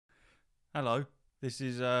Hello. This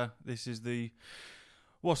is the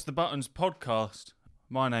What's the Buttons podcast.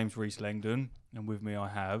 My name's Rhys Langdon, and with me I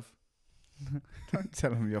have. Don't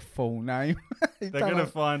tell them your full name. They're gonna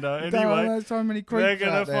find out anyway. There's so many creeps They're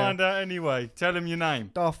gonna out there. find out anyway. Tell them your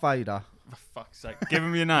name. Darth Vader. For fuck's sake, give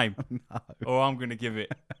them your name, No. or I'm gonna give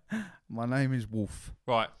it. My name is Wolf.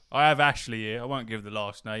 Right, I have Ashley here. I won't give the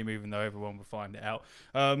last name, even though everyone will find it out.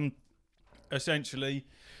 Essentially,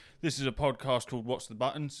 this is a podcast called What's the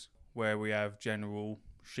Buttons, where we have general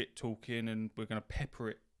shit talking, and we're gonna pepper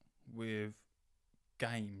it with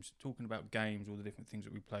games, talking about games, all the different things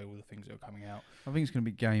that we play, all the things that are coming out. I think it's going to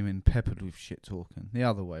be gaming peppered with shit talking. The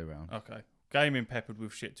other way around. Okay, gaming peppered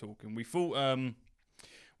with shit talking. We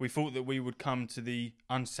thought that we would come to the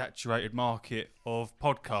unsaturated market of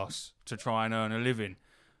podcasts to try and earn a living.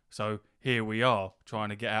 So here we are, trying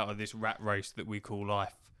to get out of this rat race that we call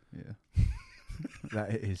life. Yeah. That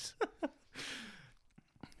it is.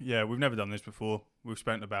 Yeah, we've never done this before. We've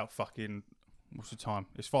spent about fucking... What's the time?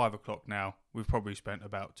 It's 5 o'clock now. We've probably spent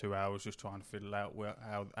about 2 hours just trying to fiddle out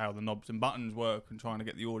how the knobs and buttons work and trying to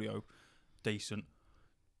get the audio decent.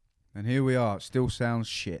 And here we are. It still sounds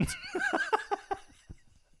shit.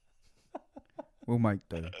 We'll make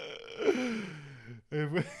do.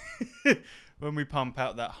 When we pump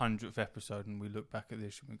out that 100th episode and we look back at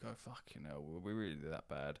this and we go, fucking hell, were we really that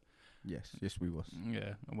bad? Yes, we was.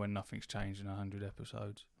 Yeah, and when nothing's changed in 100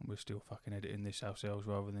 episodes and we're still fucking editing this ourselves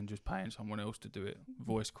rather than just paying someone else to do it.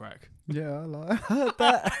 Voice crack. Yeah, I like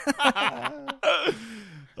that.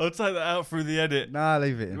 I'll take that out through the edit. Nah,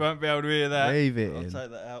 leave it in. You won't be able to hear that. Leave it I'll in. take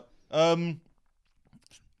that out.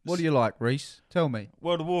 What do you like, Rhys? Tell me.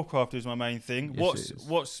 World of Warcraft is my main thing. Yes, it is.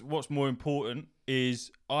 What's more important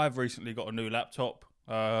is I've recently got a new laptop.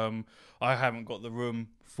 I haven't got the room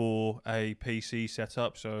for a PC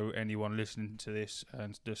setup, so anyone listening to this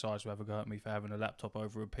and decides to have a go at me for having a laptop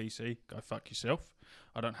over a PC, go fuck yourself.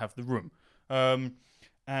 I don't have the room.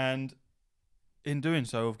 And in doing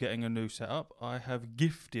so, of getting a new setup, I have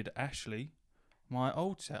gifted Ashley my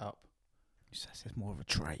old setup. So it's more of a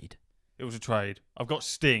trade. It was a trade. I've got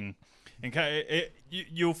Sting.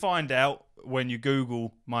 You'll find out when you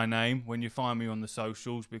Google my name, when you find me on the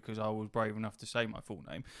socials, because I was brave enough to say my full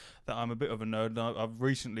name, that I'm a bit of a nerd. I've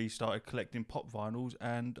recently started collecting pop vinyls,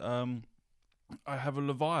 and I have a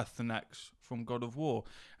Leviathan axe from God of War.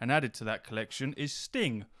 And added to that collection is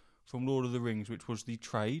Sting from Lord of the Rings, which was the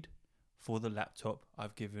trade for the laptop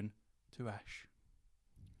I've given to Ash.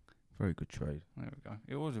 Very good trade. There we go.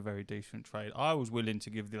 It was a very decent trade. I was willing to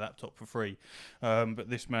give the laptop for free, but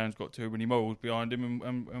this man's got too many morals behind him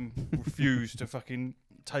and refused to fucking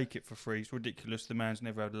take it for free. It's ridiculous. The man's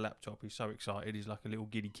never had a laptop. He's so excited. He's like a little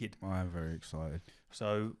giddy kid. I am very excited.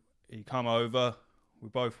 So he come over. We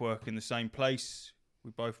both work in the same place. We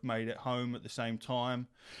both made it home at the same time.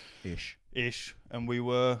 Ish. And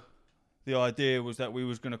the idea was that we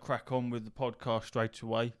was going to crack on with the podcast straight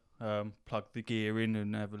away. Plug the gear in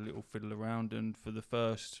and have a little fiddle around, and for the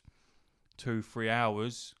first 2-3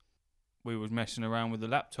 hours we was messing around with the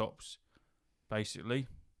laptops, basically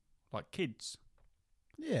like kids.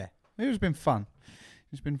 Yeah, it's been fun.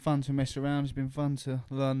 It's been fun to mess around. It's been fun to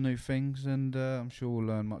learn new things, and I'm sure we'll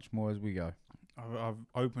learn much more as we go. I've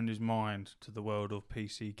opened his mind to the world of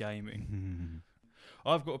PC gaming.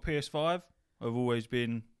 I've got a PS5. I've always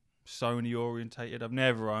been Sony orientated. I've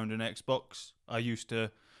never owned an Xbox. I used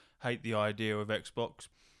to hate the idea of Xbox.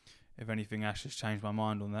 If anything, Ash has changed my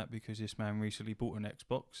mind on that, because this man recently bought an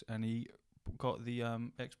Xbox and he got the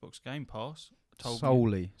Xbox Game Pass.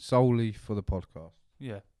 Solely for the podcast.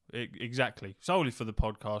 Yeah, exactly. Solely for the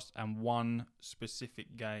podcast and one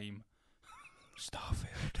specific game.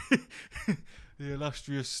 Starfield. The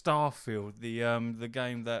illustrious Starfield. The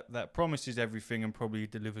game that promises everything and probably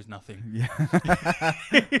delivers nothing. Yeah.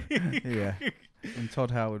 Yeah. And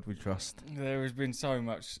Todd Howard we trust. There has been so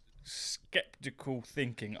much skeptical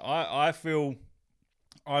thinking. I feel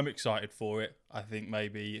I'm excited for it. I think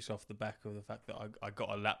maybe it's off the back of the fact that I got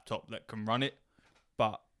a laptop that can run it,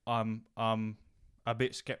 but I'm a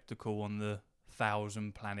bit skeptical on the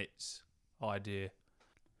 1,000 planets idea.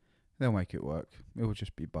 They'll make it work. It will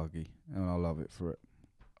just be buggy, and I love it for it.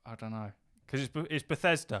 I don't know, because it's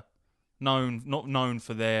Bethesda, not known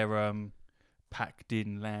for their packed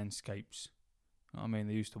in landscapes. I mean,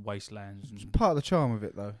 they used to wastelands. It's part of the charm of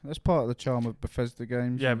it, though. That's part of the charm of Bethesda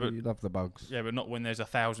games. Yeah, but you love the bugs. Yeah, but not when there's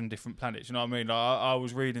 1,000 different planets. You know what I mean? I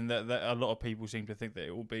was reading that a lot of people seem to think that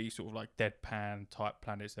it will be sort of like deadpan type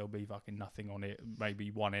planets. There'll be fucking nothing on it.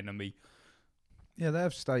 Maybe one enemy. Yeah, they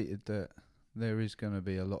have stated that there is going to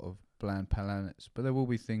be a lot of bland planets, but there will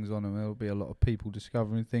be things on them. There will be a lot of people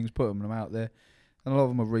discovering things, putting them out there. And a lot of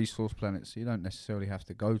them are resource planets, so you don't necessarily have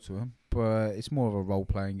to go to them. But it's more of a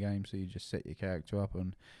role-playing game, so you just set your character up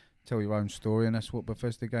and tell your own story, and that's what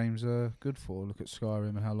Bethesda games are good for. Look at Skyrim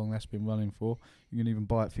and how long that's been running for. You can even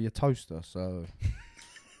buy it for your toaster, so...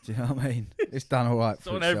 Do you know what I mean? It's done all right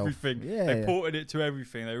for on itself. Everything. Yeah, they ported it to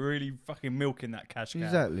everything. They're really fucking milking that cash cow.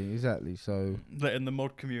 Exactly. So letting the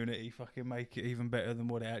mod community fucking make it even better than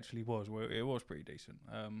what it actually was. Well, it was pretty decent.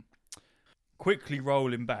 Quickly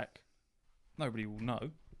rolling back, nobody will know,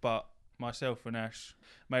 but myself and Ash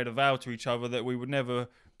made a vow to each other that we would never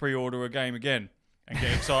pre-order a game again and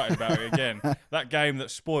get excited about it again. That game that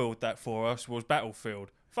spoiled that for us was Battlefield.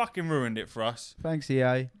 Fucking ruined it for us. Thanks,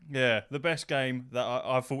 EA. Yeah, the best game that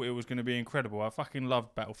I thought it was going to be incredible. I fucking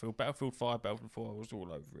loved Battlefield. Battlefield 5, Battlefield 4, I was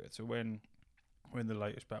all over it. So when the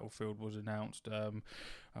latest Battlefield was announced, I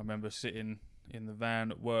remember sitting in the van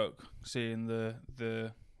at work, seeing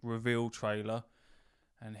the reveal trailer,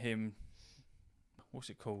 and him, what's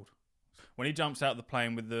it called? When he jumps out of the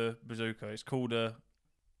plane with the bazooka, it's called a...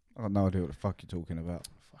 I got no idea what the fuck you're talking about.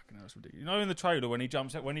 Fucking hell, it's ridiculous. You know in the trailer when he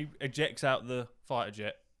jumps out, when he ejects out the fighter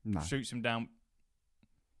jet, shoots him down...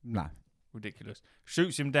 No. Ridiculous.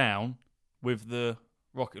 Shoots him down with the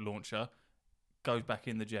rocket launcher, goes back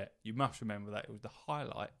in the jet. You must remember that. It was the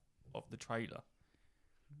highlight of the trailer.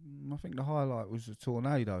 I think the highlight was the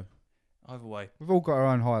tornado. Either way. We've all got our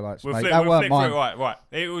own highlights, mate. That weren't mine. Right.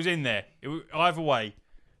 It was in there. Either way.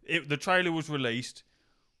 The trailer was released.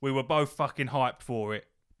 We were both fucking hyped for it.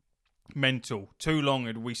 Mental. Too long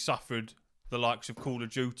had we suffered the likes of Call of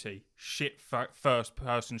Duty. Shit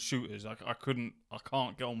first-person shooters. I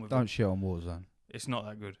can't get on with it. Don't shit on Warzone. It's not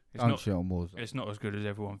that good. Don't shit on Warzone. It's not as good as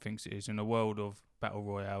everyone thinks it is. In a world of battle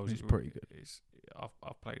royales, it's pretty good.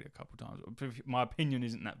 I've played it a couple of times. My opinion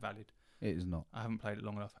isn't that valid. It is not. I haven't played it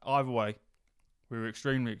long enough. Either way, we were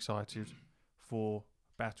extremely excited for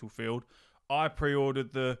Battlefield. I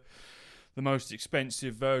pre-ordered the most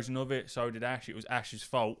expensive version of it. So did Ash. It was Ash's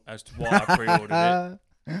fault as to why I pre-ordered it.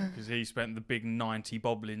 Because he spent the big 90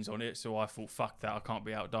 boblins on it. So I thought, fuck that. I can't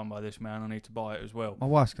be outdone by this man. I need to buy it as well. My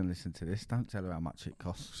wife's going to listen to this. Don't tell her how much it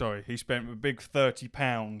costs. Sorry. He spent a big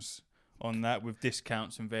 £30 on that with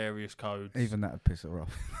discounts and various codes. Even that would piss her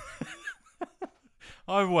off.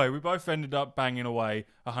 Either way, we both ended up banging away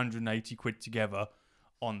 180 quid together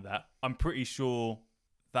on that. I'm pretty sure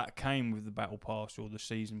that came with the battle pass or the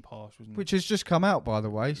season pass, wasn't it? Which has just come out, by the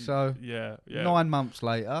way. So yeah. 9 months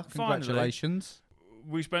later. Congratulations. Finally,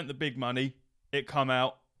 we spent the big money. It come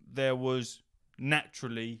out. There was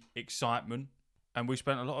naturally excitement, and we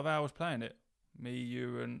spent a lot of hours playing it. Me,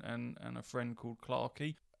 you, and a friend called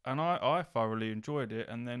Clarky. And I thoroughly enjoyed it.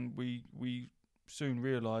 And then we soon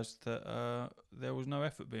realised that there was no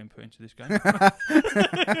effort being put into this game.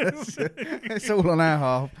 It's all on our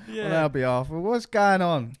half, yeah. On our behalf. Well, what's going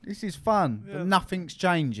on? This is fun, but nothing's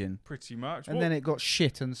changing. Pretty much. And then it got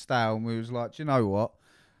shit and stale, and we was like, do you know what?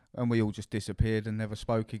 And we all just disappeared and never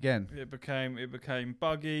spoke again. It became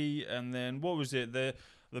buggy, and then what was it? The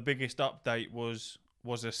biggest update was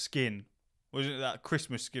a skin. Wasn't it that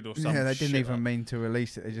Christmas skin or something? Yeah, they didn't even mean to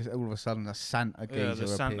release it. They just all of a sudden a Santa geezer appeared. Yeah, the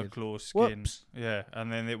Santa appeared. Claus skin. Whoops. Yeah,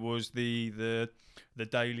 and then it was the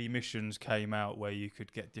daily missions came out where you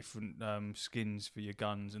could get different skins for your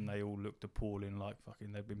guns, and they all looked appalling, like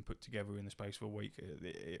fucking they'd been put together in the space of a week.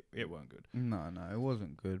 It weren't good. No, it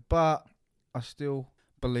wasn't good. But I still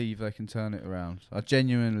believe they can turn it around. I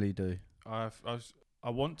genuinely do. I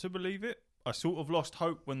want to believe it. I sort of lost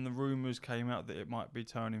hope when the rumours came out that it might be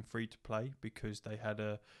turning free to play, because they had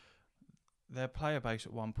their player base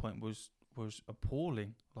at one point was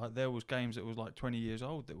appalling. Like there was games that was like 20 years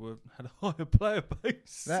old that had a higher player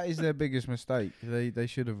base. That is their biggest mistake. They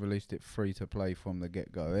should have released it free to play from the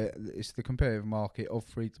get go. It's the competitive market of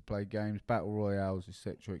free to play games, battle royales,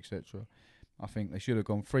 etc., etc. I think they should have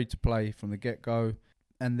gone free to play from the get go,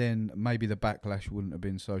 and then maybe the backlash wouldn't have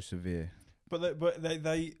been so severe. But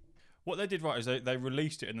they what they did right is they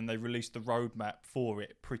released it, and then they released the roadmap for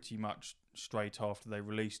it pretty much straight after they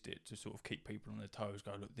released it to sort of keep people on their toes.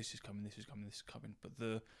 Go, look, this is coming, this is coming, this is coming. But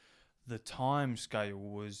the time scale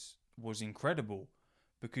was incredible,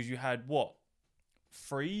 because you had 3-4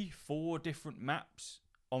 different maps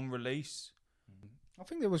on release. I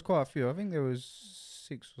think there was quite a few. I think there was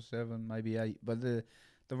 6 or 7, maybe 8. But the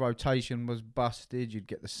rotation was busted. You'd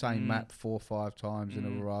get the same map 4 or 5 times in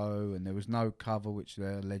a row, and there was no cover, which they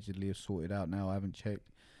allegedly have sorted out now. I haven't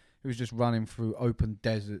checked. It was just running through open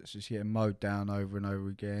deserts, just getting mowed down over and over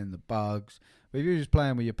again, the bugs. But if you were just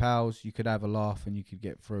playing with your pals, you could have a laugh and you could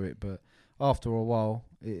get through it. But after a while,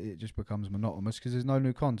 it just becomes monotonous, because there's no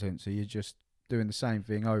new content, so you're just doing the same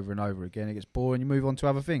thing over and over again. It gets boring, you move on to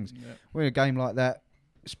other things. Yeah. When a game like that,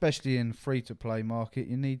 especially in free-to-play market,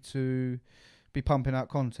 you need to be pumping out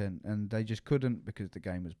content, and they just couldn't because the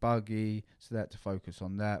game was buggy, so they had to focus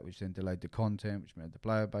on that, which then delayed the content, which made the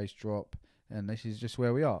player base drop, and this is just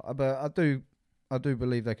where we are. But I do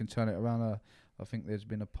believe they can turn it around. I think there's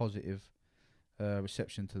been a positive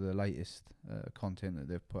reception to the latest content that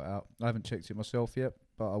they've put out. I haven't checked it myself yet,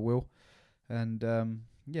 but I will. And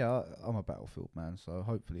yeah, I'm a Battlefield man, so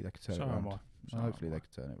hopefully they can turn it around. Hopefully they can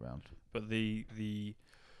turn it around. But the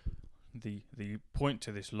point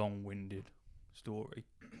to this long-winded story,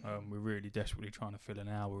 we're really desperately trying to fill an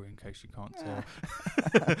hour in case you can't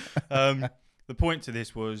tell. The point to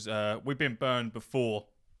this was we've been burned before.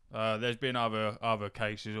 There's been other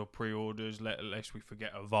cases or pre-orders. Lest we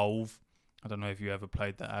forget Evolve. I don't know if you ever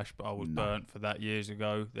played that, Ash, but I was burnt for that years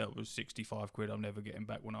ago. That was 65 quid. I'm never getting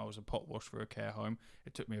back when I was a pot wash for a care home.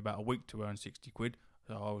 It took me about a week to earn 60 quid,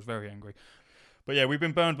 so I was very angry. But yeah, we've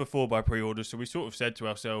been burned before by pre-orders, so we sort of said to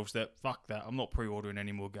ourselves that fuck that. I'm not pre-ordering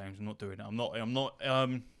any more games. I'm not doing it. I'm not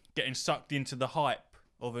getting sucked into the hype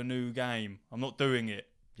of a new game. I'm not doing it.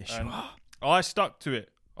 Yes, you are. I stuck to it.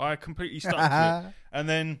 I completely stuck to it. And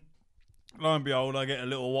then, lo and behold, I get a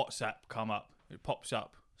little WhatsApp come up. It pops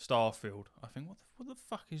up, Starfield. I think, what the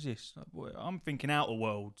fuck is this? I'm thinking Outer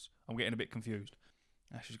Worlds. I'm getting a bit confused.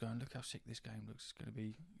 Ash is going, look how sick this game looks.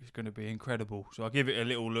 It's going to be incredible. So I give it a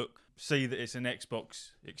little look, see that it's an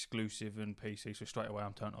Xbox exclusive and PC. So straight away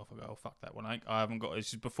I'm turned off. I go, oh fuck that one. I haven't got. This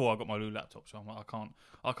is before I got my new laptop, so I'm like,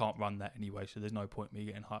 I can't run that anyway. So there's no point me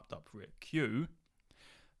getting hyped up for it. Cue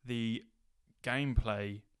the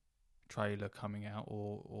gameplay trailer coming out,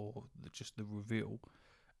 or just the reveal,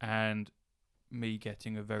 and me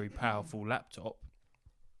getting a very powerful laptop,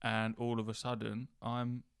 and all of a sudden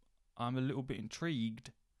I'm a little bit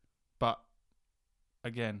intrigued. But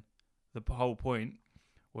again, the whole point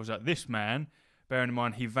was that this man, bearing in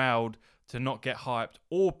mind he vowed to not get hyped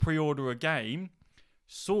or pre-order a game,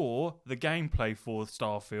 saw the gameplay for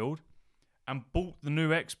Starfield and bought the new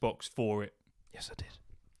Xbox for it. Yes, I did.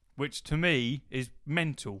 Which to me is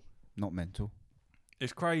mental. Not mental.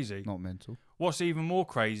 It's crazy. Not mental. What's even more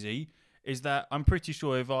crazy is that I'm pretty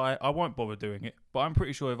sure if I won't bother doing it, but I'm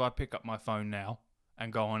pretty sure if I pick up my phone now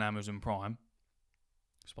and go on Amazon Prime,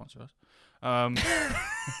 sponsor us,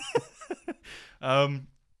 I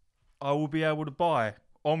will be able to buy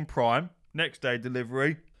on Prime, next day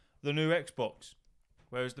delivery, the new Xbox.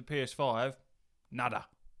 Whereas the PS5, nada.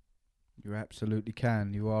 You absolutely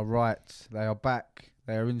can. You are right. They are back.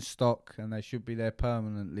 They are in stock, and they should be there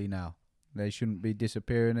permanently now. They shouldn't be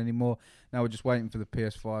disappearing anymore. Now we're just waiting for the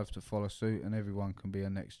PS5 to follow suit, and everyone can be a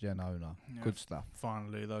next-gen owner. Yeah, good stuff.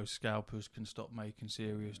 Finally, those scalpers can stop making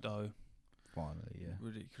serious dough. Finally, yeah.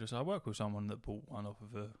 Ridiculous. I work with someone that bought one off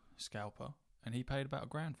of a scalper, and he paid about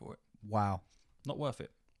 $1,000 for it. Wow. Not worth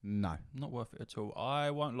it. No. Not worth it at all.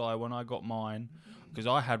 I won't lie, when I got mine, because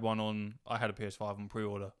I had a PS5 on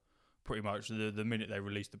pre-order. Pretty much the minute they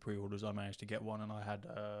released the pre-orders, I managed to get one, and I had,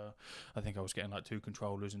 I think I was getting like 2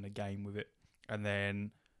 controllers and a game with it. And then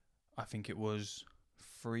I think it was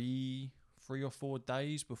 3 or 4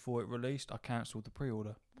 days before it released, I cancelled the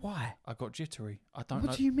pre-order. Why? I got jittery. I don't know.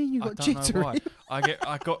 What do you mean you got jittery? I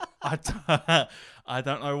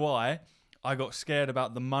don't know why. I got scared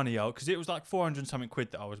about the money because it was like 400 and something quid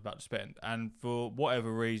that I was about to spend, and for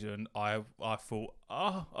whatever reason, I thought,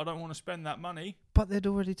 I don't want to spend that money. But they'd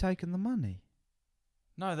already taken the money.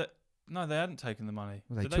 No, they hadn't taken the money.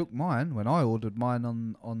 Well, they took mine when I ordered mine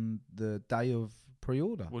on the day of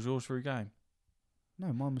pre-order. Was yours through Game?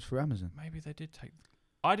 No, mine was through Amazon. Maybe they did take.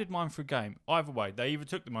 I did mine through Game. Either way, they either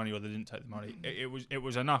took the money or they didn't take the money. It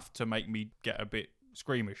was enough to make me get a bit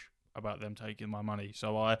squeamish about them taking my money.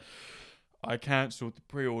 So I cancelled the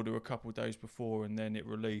pre-order a couple of days before, and then it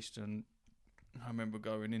released, and I remember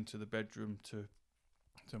going into the bedroom to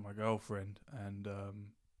my girlfriend and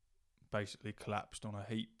basically collapsed on a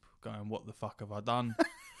heap, going, what the fuck have I done?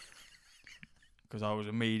 Because I was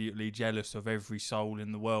immediately jealous of every soul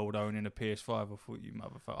in the world owning a PS5. I thought, you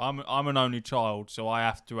motherfucker. I'm an only child, so I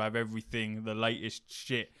have to have everything, the latest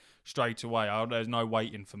shit, straight away. There's no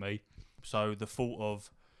waiting for me. So the thought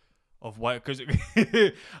of wait, because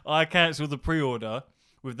I cancelled the pre-order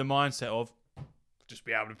with the mindset of just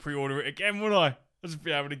be able to pre-order it again, wouldn't I? Just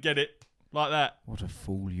be able to get it like that. What a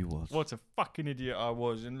fool you was. What a fucking idiot I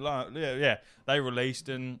was. And yeah, they released,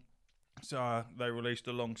 and so they released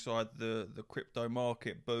alongside the crypto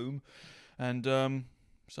market boom, and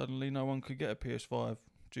suddenly no one could get a PS5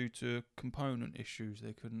 due to component issues.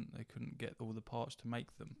 They couldn't get all the parts to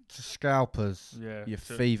make them. Scalpers. Yeah, you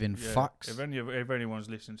thieving fucks. If anyone's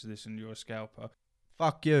listening to this and you're a scalper,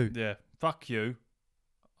 fuck you. Yeah, fuck you.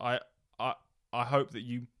 I hope that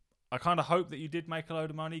you I kind of hope that you did make a load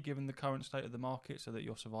of money given the current state of the market so that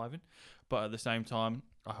you're surviving. But at the same time,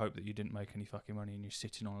 I hope that you didn't make any fucking money and you're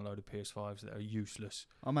sitting on a load of PS5s that are useless.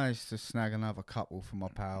 I managed to snag another couple from my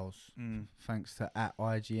pals, thanks to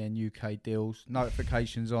 @IGN UK Deals.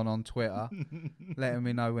 Notifications on Twitter, letting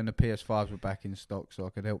me know when the PS5s were back in stock so I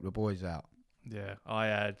could help the boys out. Yeah, I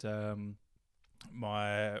had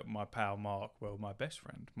my pal Mark, well, my best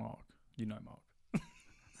friend Mark. You know Mark.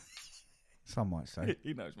 Some might say.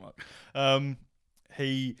 He knows Mark.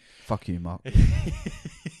 He Fuck you, Mark.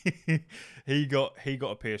 he got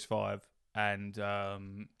a PS5 and I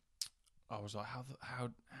was like,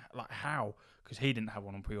 how? Because he didn't have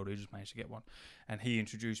one on pre-order, he just managed to get one. And he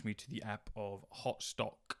introduced me to the app of Hot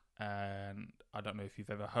Stock, and I don't know if you've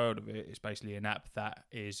ever heard of it. It's basically an app that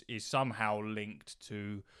is somehow linked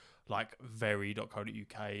to like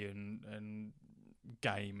very.co.uk and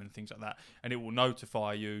Game and things like that, and it will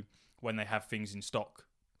notify you when they have things in stock.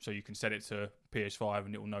 So you can set it to PS5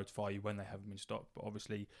 and it will notify you when they have them in stock. But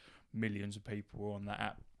obviously millions of people were on that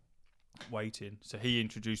app waiting. So he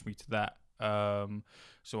introduced me to that.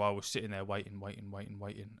 So I was sitting there waiting.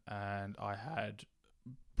 And I had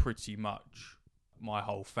pretty much my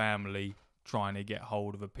whole family trying to get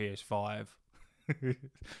hold of a PS5.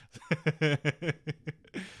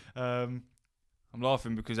 I'm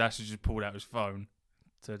laughing because Asher just pulled out his phone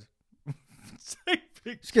to take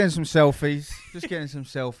pictures. Just getting some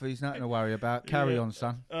selfies. Nothing to worry about. Carry on,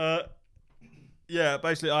 son. Yeah,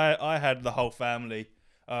 basically, I had the whole family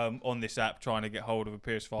on this app trying to get hold of a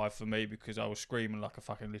PS5 for me because I was screaming like a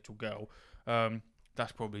fucking little girl.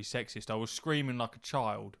 That's probably sexist. I was screaming like a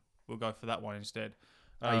child. We'll go for that one instead.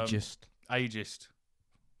 Ageist.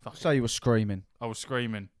 So you were screaming. I was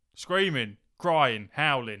screaming, crying,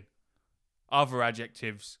 howling. Other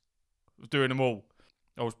adjectives. I was doing them all.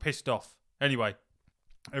 I was pissed off. Anyway,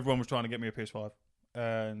 everyone was trying to get me a PS5.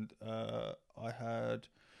 And I had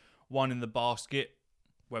one in the basket.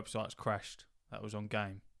 Websites crashed. That was on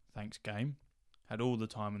Game. Thanks, Game. Had all the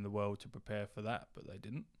time in the world to prepare for that, but they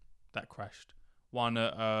didn't. That crashed. One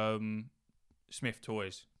at Smith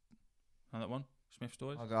Toys. Know that one? Smith's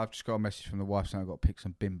Toys? I've just got a message from the wife saying I've got to pick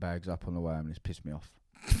some bin bags up on the way and it's pissed me off.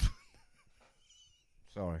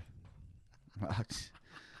 Sorry.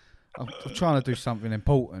 I'm trying to do something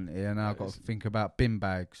important here and now I've got to think about bin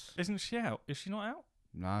bags. Isn't she out? Is she not out?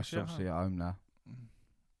 No, she's obviously at home now.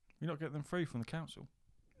 You're not getting them free from the council?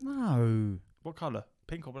 No. What colour?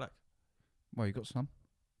 Pink or black? Well, you got some.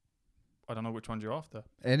 I don't know which ones you're after.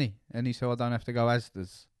 Any so I don't have to go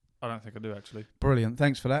Asda's. I don't think I do, actually. Brilliant,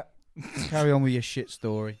 thanks for that. Carry on with your shit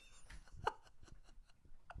story.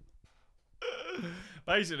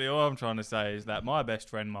 Basically, all I'm trying to say is that my best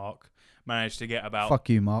friend Mark managed to get about... Fuck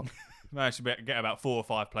you, Mark. Managed to get about 4 or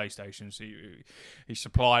 5 PlayStations. He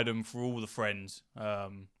supplied them for all the friends.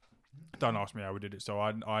 Don't ask me how we did it. So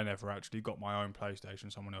I never actually got my own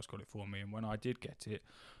PlayStation. Someone else got it for me. And when I did get it,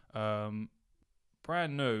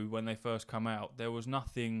 brand new, when they first come out, there was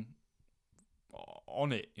nothing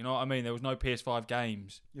on it. You know what I mean? There was no PS5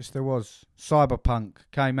 games. Yes, there was. Cyberpunk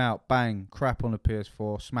came out, bang, crap on the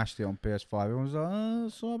PS4, smashed it on PS5. Everyone was like,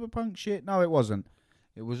 Cyberpunk shit. No, it wasn't.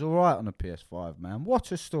 It was all right on the PS5, man.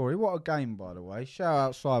 What a story. What a game, by the way. Shout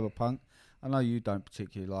out Cyberpunk. I know you don't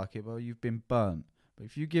particularly like it, but you've been burnt. But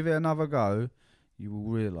if you give it another go, you will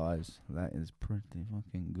realise that is pretty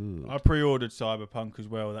fucking good. I pre-ordered Cyberpunk as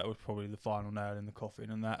well. That was probably the final nail in the coffin.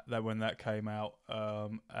 And that when that came out,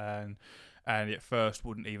 and it first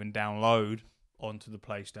wouldn't even download onto the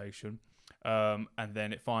PlayStation. And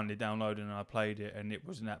then it finally downloaded and I played it and it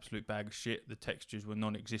was an absolute bag of shit. The textures were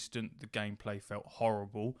non-existent. The gameplay felt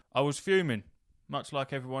horrible. I was fuming, much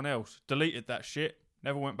like everyone else. Deleted that shit.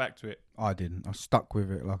 Never went back to it. I didn't. I stuck with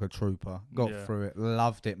it like a trooper. Got through it.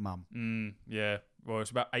 Loved it, mum. Yeah. Well, it's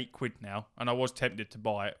about £8 now. And I was tempted to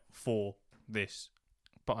buy it for this.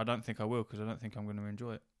 But I don't think I will because I don't think I'm going to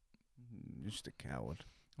enjoy it. Just a coward.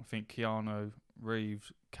 I think Keanu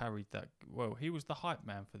Reeves carried that. Well, he was the hype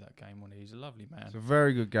man for that game, wasn't he? He's a lovely man. It's a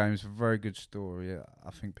very good game. It's a very good story. I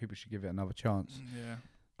think people should give it another chance. Yeah.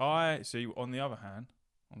 I see. On the other hand,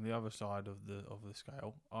 on the other side of the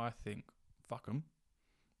scale, I think fuck them.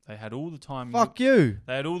 They had all the time. Fuck you.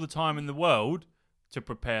 They had all the time in the world to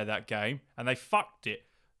prepare that game, and they fucked it.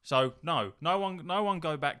 So no one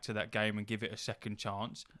go back to that game and give it a second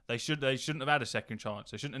chance. They shouldn't have had a second chance.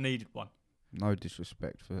 They shouldn't have needed one. No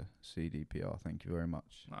disrespect for CDPR. Thank you very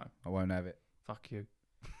much. No, I won't have it. Fuck you.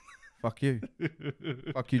 Fuck you.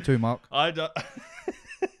 Fuck you too, Mark. I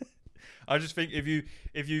just think if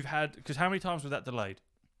you've had, because how many times was that delayed?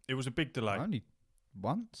 It was a big delay. Only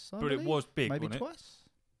once, but it was big, maybe wasn't it? twice.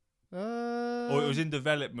 Or it was in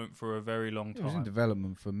development for a very long time. It was in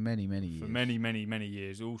development for many years. For many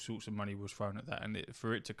years. All sorts of money was thrown at that. And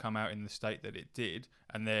for it to come out in the state that it did,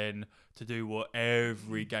 and then to do what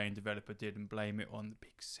every game developer did and blame it on the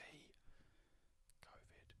big C.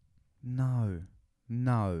 COVID.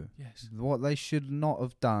 No. Yes. What they should not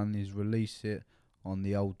have done is release it on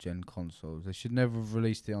the old gen consoles. They should never have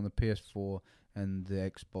released it on the PS4 and the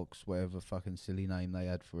Xbox, whatever fucking silly name they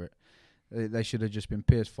had for it. They should have just been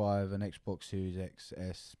PS5 and Xbox Series X,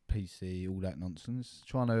 S, PC, all that nonsense.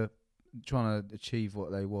 Trying to achieve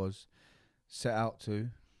what they was set out to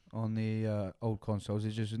on the old consoles.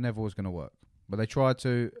 It just never was going to work. But they tried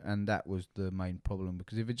to, and that was the main problem.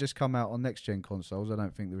 Because if it just come out on next gen consoles, I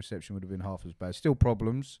don't think the reception would have been half as bad. Still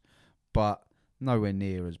problems, but nowhere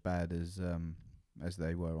near as bad as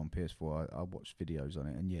they were on PS4. I watched videos on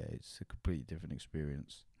it, and yeah, it's a completely different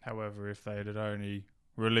experience. However, if they had only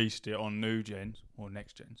released it on new gens or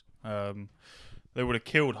next gens, they would have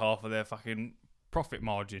killed half of their fucking profit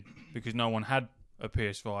margin because no one had a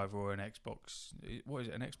PS5 or an Xbox. What is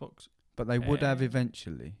it, an Xbox? But they would have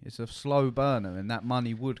eventually. It's a slow burner, and that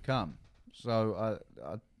money would come. So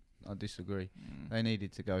I disagree. They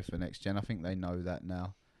needed to go for next gen. I think they know that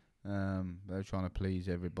now. They're trying to please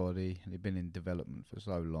everybody. They've been in development for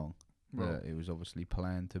so long that it was obviously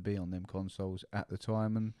planned to be on them consoles at the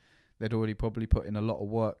time, and they'd already probably put in a lot of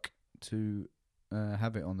work to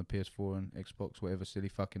have it on the PS4 and Xbox, whatever silly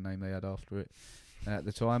fucking name they had after it at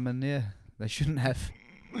the time. And yeah, they shouldn't have.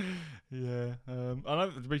 Yeah.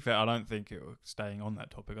 To be fair, I don't think it will, staying on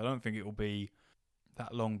that topic, I don't think it will be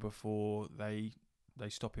that long before they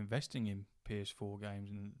stop investing in PS4 games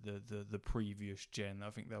and the previous gen.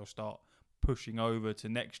 I think they'll start pushing over to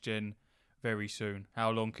next gen very soon.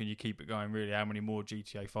 How long can you keep it going, really? How many more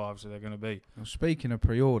GTA 5s are there going to be? Well, speaking of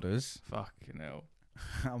pre-orders, fucking hell.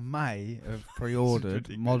 I may have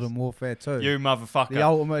pre-ordered Modern Warfare 2. You motherfucker. The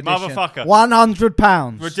Ultimate Edition. Motherfucker.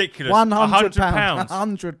 £100. Ridiculous. £100.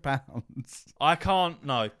 £100. I can't.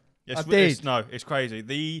 No. I did. No, it's crazy.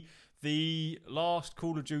 The last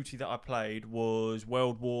Call of Duty that I played was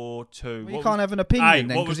World War 2. Well, you can't have an opinion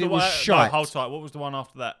then because it was shite. No, hold tight. What was the one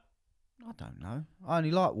after that? I don't know. I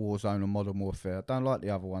only like Warzone and Modern Warfare. I don't like the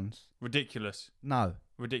other ones. Ridiculous. No.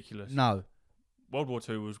 Ridiculous. No. World War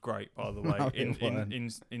 2 was great, by the way. No,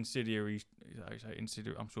 Incendiary.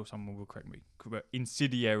 I'm sure someone will correct me.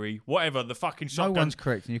 Incendiary. Whatever the fucking shotgun. No one's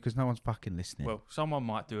correcting you because no one's fucking listening. Well, someone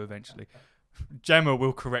might do eventually. Gemma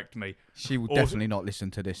will correct me. She will definitely not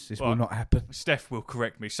listen to this. This will not happen. Steph will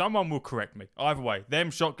correct me. Someone will correct me. Either way,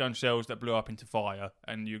 them shotgun shells that blew up into fire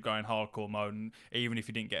and you're going hardcore mode, and even if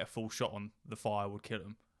you didn't get a full shot on, the fire would kill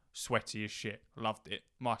them. Sweaty as shit. Loved it.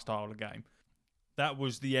 My style of game. That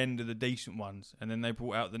was the end of the decent ones, and then they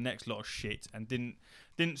brought out the next lot of shit and didn't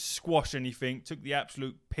squash anything. Took the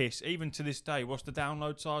absolute piss. Even to this day, what's the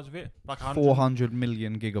download size of it? Like 400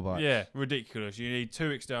 million gigabytes. Yeah, ridiculous. You need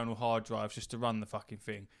 2 external hard drives just to run the fucking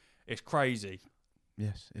thing. It's crazy.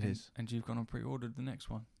 Yes, it is. And you've gone and pre-ordered the next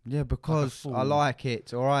one. Yeah, because I like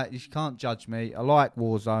it. All right, you can't judge me. I like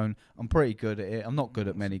Warzone. I'm pretty good at it. I'm not good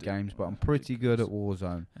at many games, but I'm pretty good at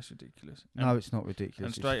Warzone. That's ridiculous. No, it's not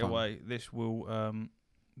ridiculous. And straight away, this will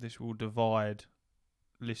divide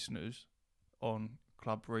listeners on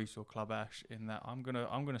Club Rhys or Club Ash. In that, I'm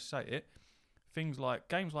gonna say it. Things like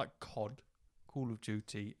games like COD, Call of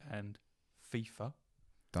Duty, and FIFA.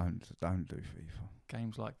 Don't do FIFA.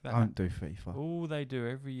 Games like that. Don't do FIFA. All they do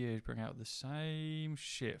every year is bring out the same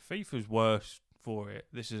shit. FIFA's worse for it.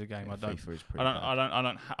 This is a game I don't. FIFA is pretty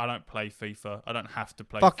I don't play FIFA. I don't have to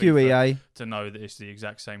play. Fuck FIFA you, EA. To know that it's the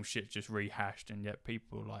exact same shit, just rehashed, and yet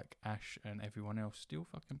people like Ash and everyone else still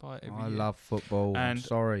fucking buy it every year. I love football. I'm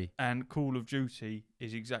sorry. And Call of Duty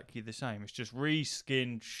is exactly the same. It's just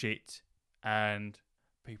reskinned shit, and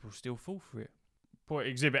people still fall for it. Put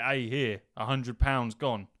Exhibit A here, £100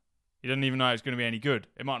 gone. He doesn't even know it's going to be any good.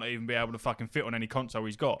 It might not even be able to fucking fit on any console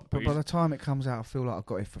he's got. But by the time it comes out, I feel like I've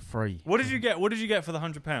got it for free. What did you get? What did you get for the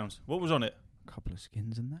 £100? What was on it? A couple of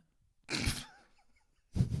skins and that.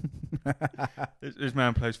 This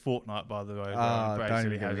man plays Fortnite, by the way.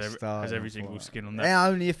 Basically has every single skin on that. Yeah,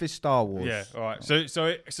 only if it's Star Wars. Yeah, all right.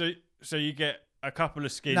 So you get a couple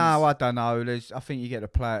of skins. No, I don't know. I think you get to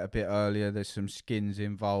play it a bit earlier. There's some skins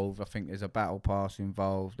involved. I think there's a battle pass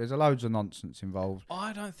involved. There's loads of nonsense involved.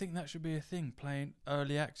 I don't think that should be a thing, playing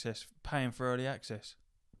early access, paying for early access.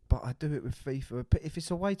 But I do it with FIFA. But if it's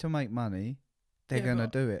a way to make money, they're going to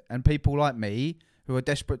do it. And people like me who are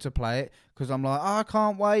desperate to play it, because I'm like, I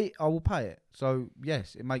can't wait, I will pay it. So,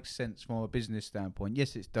 yes, it makes sense from a business standpoint.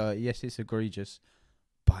 Yes, it's dirty. Yes, it's egregious.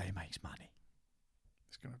 But it makes money.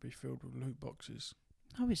 It's going to be filled with loot boxes.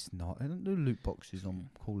 No, it's not. They don't do loot boxes on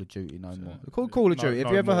Call of Duty no more. They're no, called Call of Duty. Have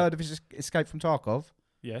no you ever more. heard of Escape from Tarkov?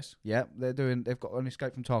 Yes. Yeah, they've got an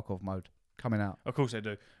Escape from Tarkov mode coming out. Of course they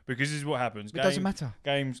do. Because this is what happens. It doesn't matter.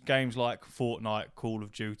 Games like Fortnite, Call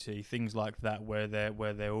of Duty, things like that, where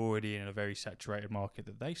they're already in a very saturated market,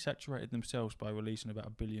 that they saturated themselves by releasing about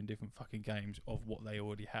 1 billion different fucking games of what they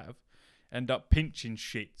already have, end up pinching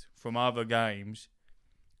shit from other games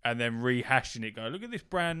and then rehashing it. Go, look at this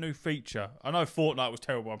brand new feature. I know Fortnite was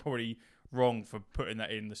terrible. I'm probably wrong for putting that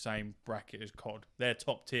in the same bracket as COD. They're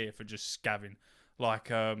top tier for just scavving. Like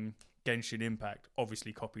Genshin Impact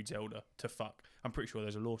obviously copied Zelda to fuck. I'm pretty sure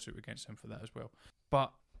there's a lawsuit against them for that as well.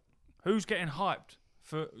 But who's getting hyped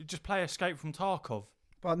for just play Escape from Tarkov?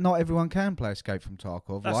 But not everyone can play Escape from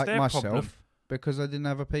Tarkov, That's like their myself, problem. because I didn't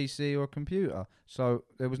have a PC or a computer. So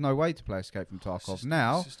there was no way to play Escape from Tarkov.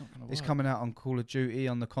 Now, it's coming out on Call of Duty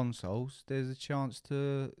on the consoles. There's a chance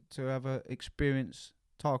to have a experience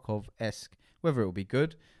Tarkov-esque. Whether it will be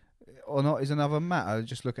good or not is another matter.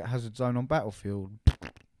 Just look at Hazard Zone on Battlefield.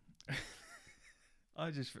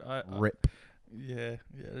 Rip. Yeah,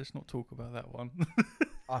 let's not talk about that one.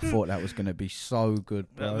 I thought that was going to be so good,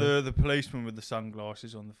 bro. The policeman with the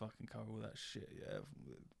sunglasses on the fucking cover, all that shit, yeah.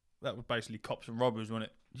 That was basically cops and robbers,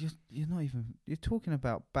 wasn't it? You're not even... You're talking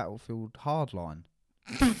about Battlefield Hardline.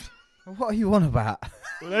 What are you on about?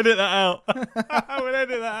 We'll edit that out. We'll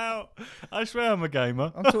edit that out. I swear I'm a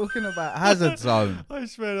gamer. I'm talking about Hazard Zone. I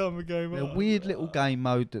swear I'm a gamer. A weird little game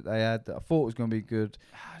mode that they had that I thought was going to be good.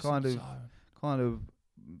 Kind of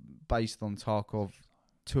based on Tarkov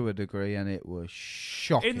to a degree, and it was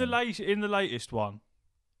shocking. In the latest one.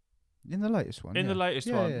 In the latest one. In the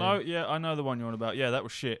latest one. Yeah. No, yeah, I know the one you're on about. Yeah, that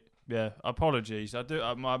was shit. Yeah, apologies. I do.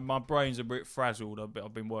 My brain's a bit frazzled.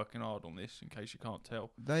 I've been working hard on this, in case you can't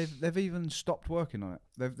tell. They've even stopped working on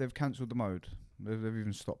it. They've cancelled the mode. They've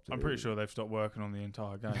even stopped it. I'm pretty sure they've stopped working on the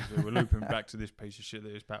entire game. So we're looping back to this piece of shit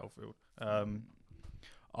that is Battlefield.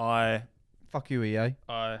 Fuck you, EA.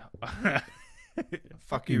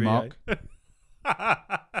 Fuck you, Mark.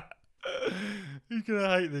 You're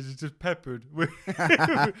gonna hate this. It's just peppered.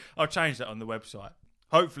 I'll change that on the website.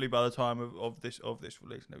 Hopefully, by the time of this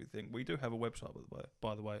release and everything, we do have a website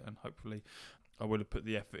by the way, and hopefully, I will have put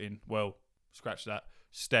the effort in. Well, scratch that.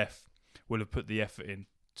 Steph will have put the effort in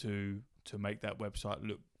to make that website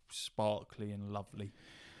look sparkly and lovely.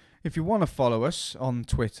 If you want to follow us on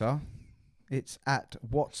Twitter, it's at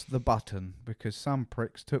What's the Button, because some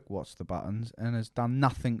pricks took What's the Buttons and has done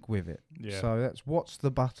nothing with it. Yeah. So that's What's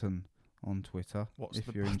the Button on Twitter. What's if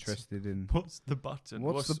the you're button? interested in What's the button?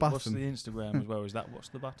 What's the button? What's the Instagram as well? Is that What's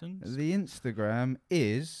the Buttons? the Instagram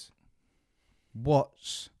is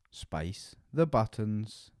What's space the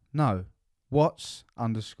buttons. No. What's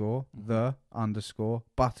 _ the _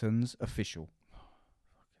 buttons official.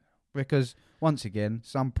 Because once again,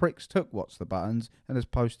 some pricks took What's the Buttons and has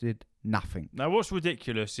posted nothing. Now, what's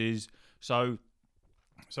ridiculous is so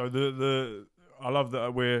the I love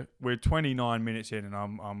that we're 29 minutes in, and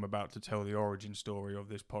I'm about to tell the origin story of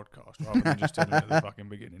this podcast rather than just telling it at the fucking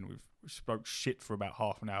beginning. We've spoke shit for about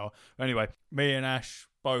half an hour. Anyway, me and Ash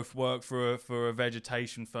both work for a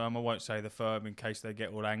vegetation firm. I won't say the firm in case they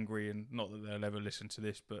get all angry, and not that they'll ever listen to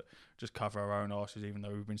this, but just cover our own asses, even though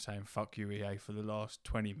we've been saying fuck you EA for the last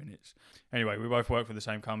 20 minutes. Anyway, we both work for the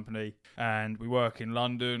same company, and we work in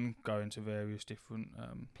London, going to various different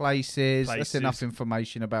Places. That's enough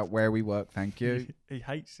information about where we work, thank you. He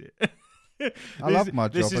hates it. I love my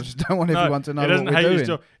job. I just don't want everyone to know what we're hate doing. his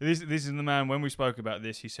job. This is the man. When we spoke about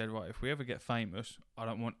this, he said, right, if we ever get famous, I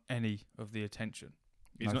don't want any of the attention.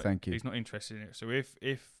 Thank you. He's not interested in it. So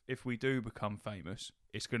if we do become famous,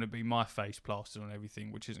 it's going to be my face plastered on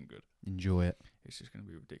everything, which isn't good. Enjoy it. It's just going to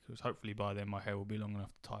be ridiculous. Hopefully by then my hair will be long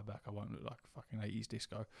enough to tie back. I won't look like a fucking 80s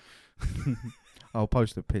disco. I'll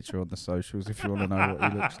post a picture on the socials if you want to know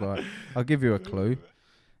what he looks like. I'll give you a clue.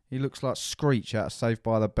 He looks like Screech out of Saved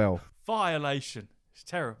by the Bell. Violation. It's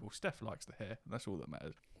terrible. Steph likes the hair. That's all that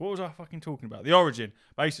matters. What was I fucking talking about? The origin.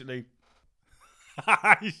 Basically,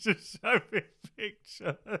 he's just showing a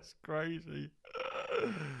picture. That's crazy.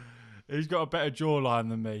 He's got a better jawline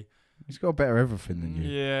than me. He's got better everything than you.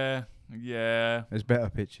 Yeah. There's better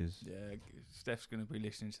pictures. Yeah, Steph's going to be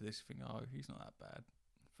listening to this thing. Oh, he's not that bad.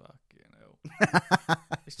 Fucking hell.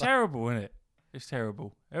 It's terrible, isn't it? It's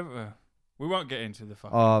terrible. We won't get into the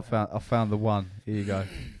fucking... Oh, I found the one. Here you go.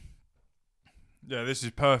 Yeah, this is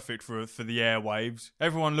perfect for the airwaves.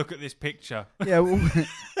 Everyone look at this picture. Yeah,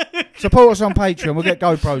 support us on Patreon. We'll get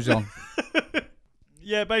GoPros on.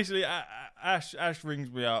 Yeah, basically, Ash rings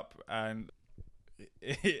me up and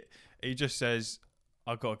he just says,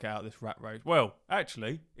 I've got to get out of this rat race. Well,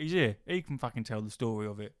 actually, he's here. He can fucking tell the story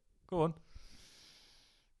of it. Go on.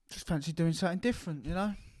 Just fancy doing something different, you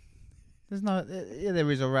know. There's no, yeah,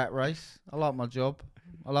 there is a rat race. I like my job.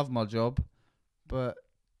 I love my job, but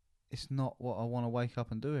it's not what I want to wake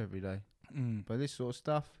up and do every day. But this sort of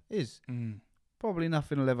stuff is. Probably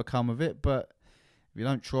nothing will ever come of it, but if you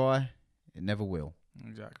don't try, it never will.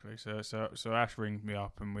 Exactly. So Ash rings me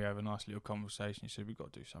up and we have a nice little conversation. He said, we've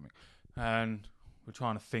got to do something. And we're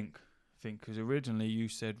trying to think, because originally you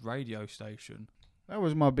said radio station. That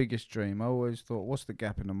was my biggest dream. I always thought, what's the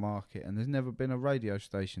gap in the market? And there's never been a radio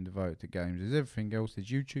station devoted to games. There's everything else. There's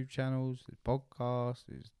YouTube channels, there's podcasts,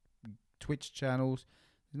 there's Twitch channels.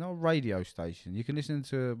 There's no radio station. You can listen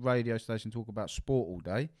to a radio station talk about sport all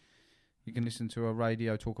day. You can listen to a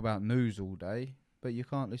radio talk about news all day. But you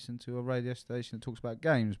can't listen to a radio station that talks about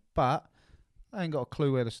games. But I ain't got a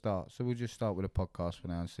clue where to start. So we'll just start with a podcast for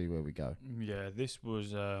now and see where we go. Yeah, this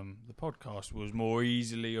was the podcast was more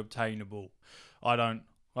easily obtainable. I don't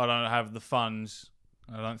have the funds.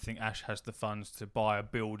 I don't think Ash has the funds to buy a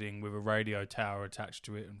building with a radio tower attached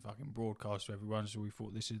to it and fucking broadcast to everyone. So we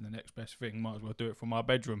thought this is the next best thing. Might as well do it from my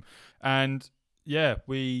bedroom. And yeah,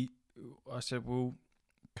 I said we'll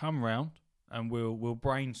come round and we'll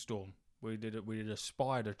brainstorm. We did a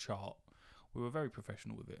spider chart. We were very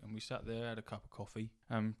professional with it, and we sat there, had a cup of coffee,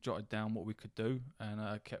 jotted down what we could do, and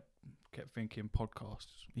I kept thinking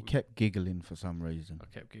podcasts. You kept giggling for some reason. I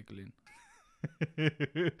kept giggling.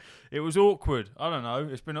 It was awkward. I don't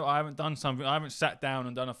know. I haven't done something. I haven't sat down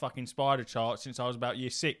and done a fucking spider chart since I was about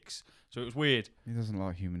year 6. So it was weird. He doesn't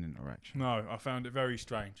like human interaction. No, I found it very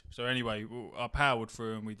strange. So anyway, I powered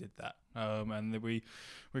through and we did that. And then we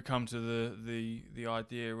come to the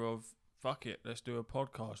idea of, fuck it, let's do a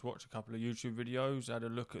podcast. Watch a couple of YouTube videos, had a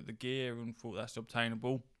look at the gear and thought that's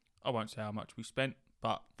obtainable. I won't say how much we spent,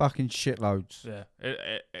 but fucking shitloads. Yeah,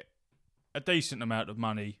 a decent amount of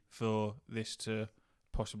money for this to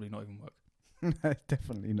possibly not even work.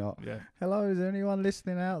 Definitely not. Yeah. Hello, is there anyone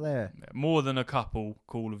listening out there? Yeah, more than a couple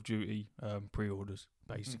Call of Duty pre-orders,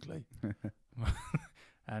 basically.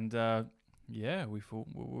 And yeah, we thought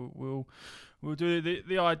we'll do it.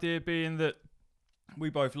 The idea being that we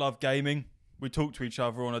both love gaming. We talk to each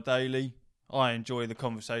other on a daily. I enjoy the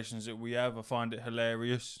conversations that we have. I find it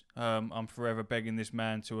hilarious. I'm forever begging this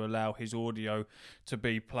man to allow his audio to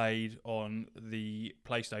be played on the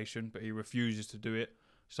PlayStation, but he refuses to do it.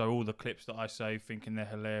 So all the clips that I save thinking they're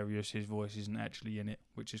hilarious, his voice isn't actually in it,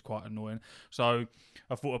 which is quite annoying. So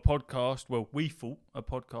I thought we thought a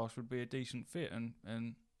podcast would be a decent fit.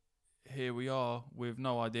 And here we are with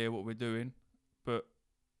no idea what we're doing, but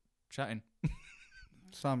chatting.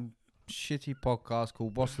 Some shitty podcast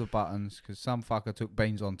called What's the Buttons because some fucker took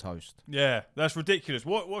beans on toast. Yeah, that's ridiculous.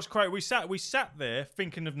 What's crazy? We sat there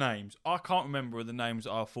thinking of names. I can't remember the names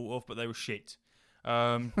that I thought of, but they were shit.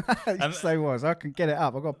 Yes, they was. I can get it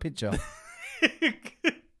up. I got a picture.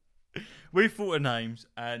 We thought of names,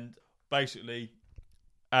 and basically,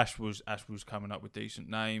 Ash was coming up with decent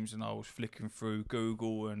names, and I was flicking through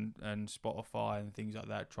Google and Spotify and things like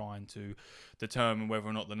that, trying to determine whether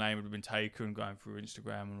or not the name had been taken, going through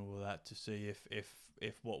Instagram and all of that to see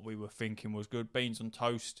if what we were thinking was good. Beans on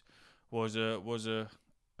Toast was a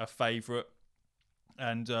favourite,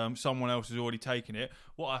 and someone else has already taken it.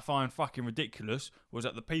 What I find fucking ridiculous was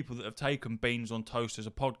that the people that have taken Beans on Toast as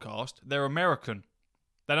a podcast, they're American.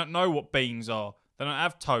 They don't know what beans are. They don't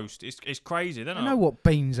have toast. It's crazy. They don't know what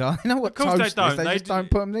beans are. They know what toast is. They just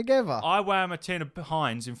don't put them together. I wham a tin of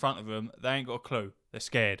Heinz in front of them. They ain't got a clue. They're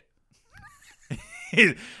scared.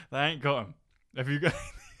 They ain't got them. Have you got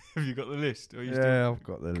the list? I've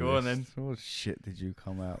got the list. Go on then. What shit did you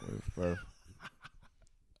come out with, bro?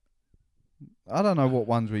 I don't know what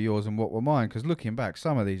ones were yours and what were mine, because looking back,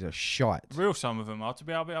 some of these are shite. Real some of them are.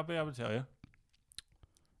 I'll be able to tell you.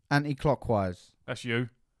 Anti-clockwise. That's you.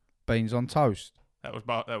 Beans on Toast. That was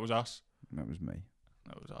us. That was me.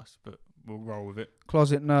 That was us, but we'll roll with it.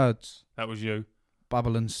 Closet Nerds. That was you.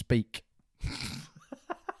 Bubble and Speak.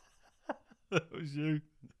 That was you.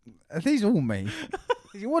 Are these all me?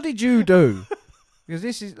 What did you do? Because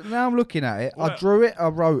this is, now I'm looking at it. I drew it, I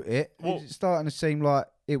wrote it. It's starting to seem like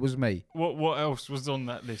it was me. What else was on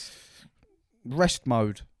that list? Rest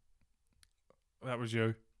mode. That was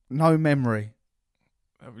you. No memory.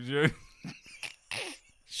 That was you.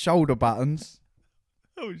 Shoulder buttons.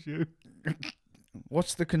 That was you.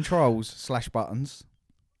 What's the controls / buttons?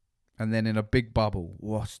 And then in a big bubble,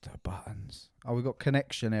 what's the buttons? Oh, we got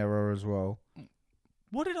connection error as well.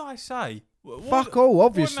 What did I say? Fuck all,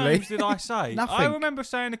 obviously. What names did I say? Nothing. I remember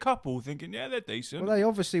saying a couple, thinking, yeah, they're decent. Well, they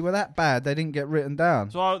obviously were that bad, they didn't get written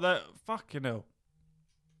down. So fucking hell.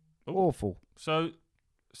 Ooh. Awful. So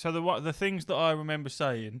the things that I remember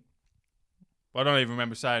saying I don't even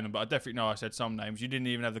remember saying them, but I definitely know I said some names. You didn't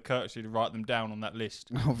even have the courtesy to write them down on that list.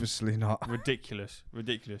 Obviously not. Ridiculous.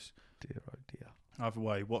 Dear, oh dear. Either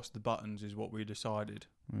way, what's the buttons is what we decided.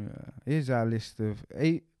 Yeah. Here's our list of...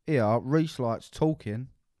 Here, Rhys likes talking,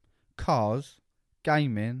 cars,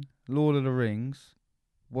 gaming, Lord of the Rings,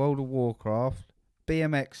 World of Warcraft,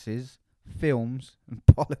 BMXs, films, and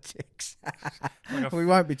politics. We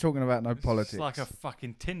won't be talking about no politics. It's like a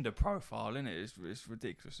fucking Tinder profile, isn't it? It's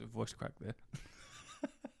ridiculous. A voice crack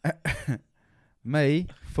there. Me,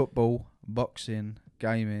 football, boxing,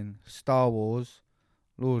 gaming, Star Wars,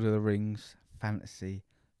 Lord of the Rings, fantasy,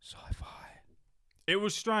 sci-fi. It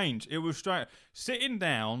was strange. Sitting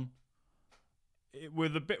down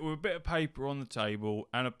with a bit of paper on the table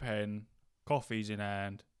and a pen, coffees in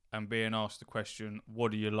hand, and being asked the question,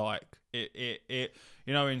 "What do you like?" It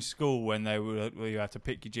you know, in school when you had to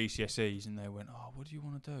pick your GCSEs and they went, "Oh, what do you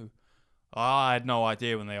want to do?" I had no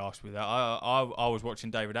idea when they asked me that. I was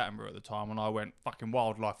watching David Attenborough at the time, and I went, "Fucking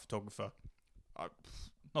wildlife photographer."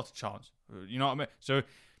 Not a chance. You know what I mean? So,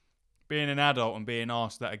 being an adult and being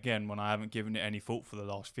asked that again when I haven't given it any thought for the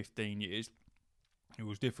last 15 years, it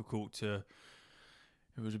was difficult to...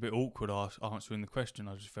 It was a bit awkward answering the question.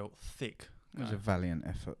 I just felt thick. It was a valiant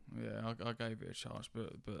effort. Yeah, I gave it a chance,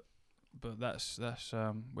 but that's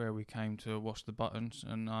where we came to What's the Buttons,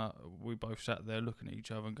 and we both sat there looking at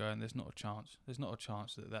each other and going, "There's not a chance. There's not a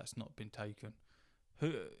chance that that's not been taken."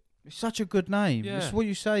 It's such a good name. Yeah. It's what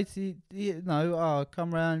you say to,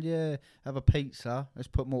 come round, have a pizza, let's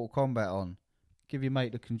put Mortal Kombat on. Give your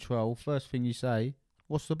mate the control. First thing you say,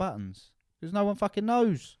 "What's the buttons?" Because no one fucking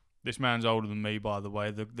knows. This man's older than me, by the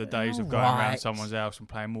way. The days of going around someone's house and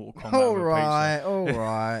playing Mortal Kombat All with right, a pizza. all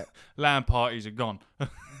right. LAN parties are gone. I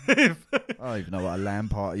don't even know what a LAN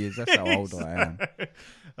party is. That's how old I am.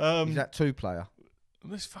 Is that 2-player?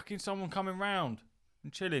 There's fucking someone coming round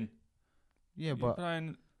and chilling. Yeah, You're but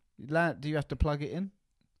playing... LAN, do you have to plug it in?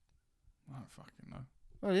 I don't fucking know.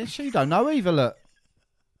 Well, yeah, she don't know either, look.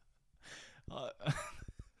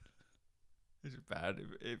 This is bad.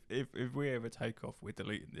 If we ever take off, we're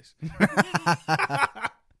deleting this.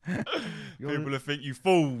 People will think you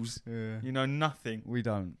fools. Yeah. You know nothing. We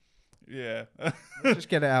don't. Yeah. Let's just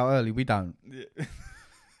get it out early. We don't. Yeah.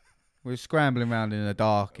 We're scrambling around in the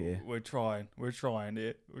dark here. We're trying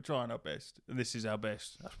it. We're trying our best. And this is our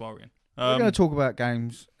best. That's worrying. We're going to talk about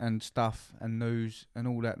games and stuff and news and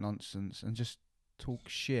all that nonsense and just talk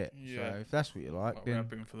shit. Yeah. So if that's what you like, we then have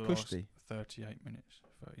been for the cushy. last 38 minutes.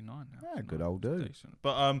 39 now. Yeah, good old dude. Decent.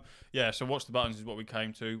 But yeah, so What's the Buttons is what we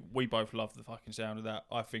came to. We both love the fucking sound of that.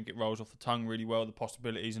 I think it rolls off the tongue really well. The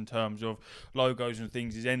possibilities in terms of logos and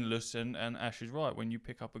things is endless. And Ash is right. When you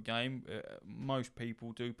pick up a game, most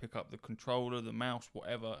people do pick up the controller, the mouse,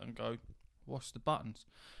 whatever, and go, "What's the buttons?"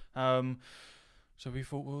 So we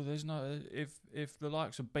thought, well, there's no... If the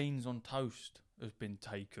likes of beans on toast has been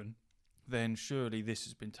taken, then surely this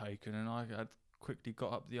has been taken. And I had quickly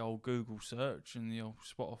got up the old Google search and the old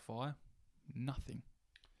Spotify. Nothing.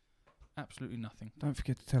 Absolutely nothing. Don't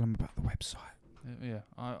forget to tell them about the website. Yeah,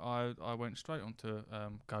 I went straight onto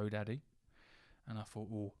GoDaddy, and I thought,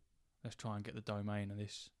 oh, let's try and get the domain of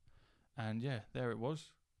this. And yeah, there it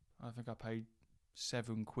was. I think I paid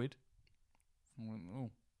 £7. I went,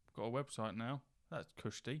 oh, got a website now. That's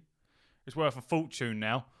cushy. It's worth a fortune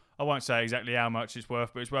now. I won't say exactly how much it's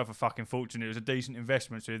worth, but it's worth a fucking fortune. It was a decent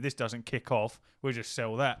investment, so if this doesn't kick off, we'll just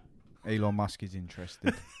sell that. Elon Musk is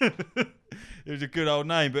interested. It was a good old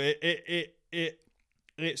name, but it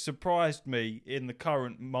surprised me in the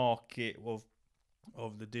current market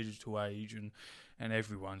of the digital age, and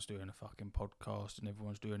everyone's doing a fucking podcast and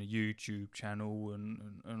everyone's doing a YouTube channel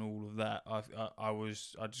and all of that.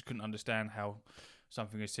 I just couldn't understand how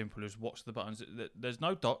something as simple as "What's the buttons?" There's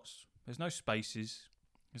no dots, there's no spaces,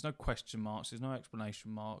 there's no question marks, there's no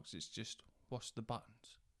explanation marks. It's just "What's the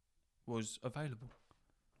buttons?" was available.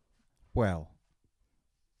 Well,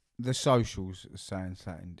 the socials are saying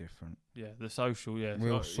something different. Yeah, the social. Yeah,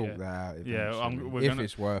 we'll sort that out. Eventually. If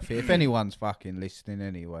it's worth it. If anyone's fucking listening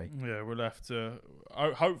anyway. Yeah, we'll have to.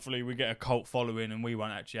 Hopefully, we get a cult following, and we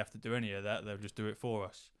won't actually have to do any of that. They'll just do it for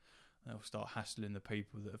us. They'll start hassling the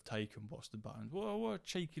people that have taken "What's the buttons?" What a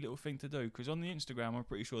cheeky little thing to do. Because on the Instagram, I'm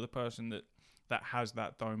pretty sure the person that has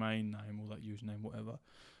that domain name or that username, whatever,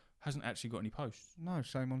 hasn't actually got any posts. No,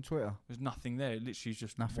 same on Twitter. There's nothing there. It literally is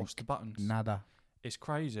just nothing. "What's the buttons?" Nada. It's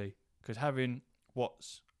crazy because having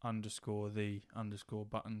 "what's _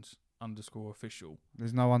 buttons _ official."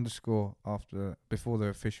 There's no underscore before the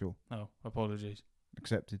official. Oh, apologies.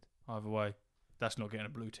 Accepted. Either way, that's not getting a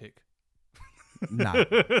blue tick. No.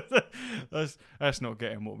 that's not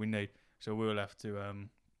getting what we need. So we'll have to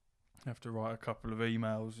Have to write a couple of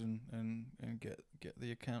emails and get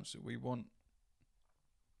the accounts that we want.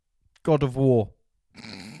 God of War.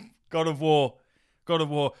 God of War. God of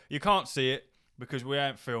War. You can't see it because we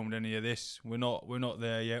haven't filmed any of this. We're not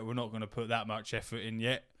there yet. We're not going to put that much effort in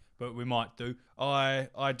yet, but we might do.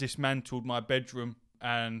 I dismantled my bedroom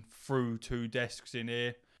and threw 2 desks in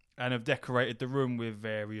here and have decorated the room with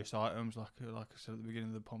various items, like I said at the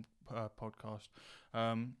beginning of the podcast.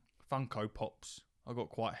 Funko Pops. I got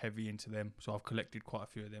quite heavy into them, so I've collected quite a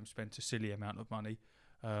few of them. Spent a silly amount of money.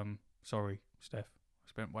 Sorry, Steph. I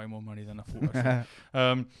spent way more money than I thought I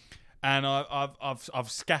should. And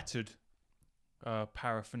I've scattered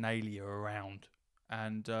paraphernalia around,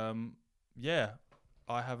 and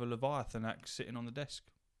I have a Leviathan axe sitting on the desk.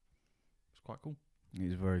 It's quite cool.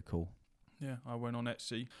 It's very cool. Yeah, I went on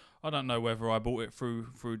Etsy. I don't know whether I bought it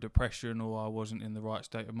through depression or I wasn't in the right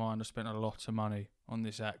state of mind. I spent a lot of money on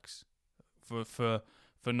this axe for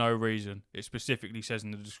no reason. It specifically says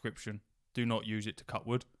in the description, do not use it to cut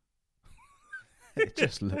wood. It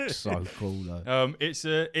just looks so cool though. It's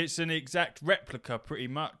an exact replica pretty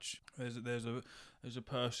much. There's a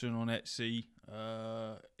person on Etsy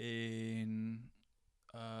in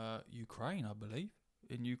Ukraine, I believe.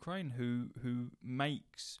 In Ukraine, who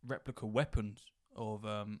makes replica weapons of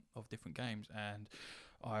different games, and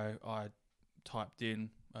I typed in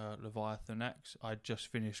Leviathan axe. I just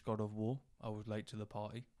finished God of War. I was late to the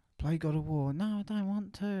party. Play God of War. No, I don't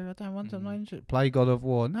want to. I don't want to manage it. Play God of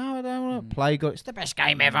War. No, I don't want to. Play God. It's the best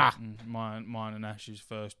game ever. Mine and Ash's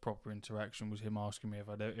first proper interaction was him asking me if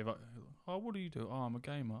I what do you do? Oh, I'm a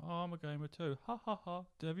gamer. Oh, I'm a gamer too. Ha ha ha.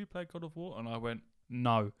 Have you played God of War? And I went,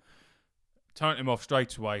 no. Turned him off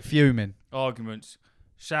straight away. Fuming. Arguments.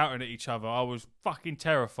 Shouting at each other. I was fucking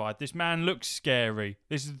terrified. This man looks scary.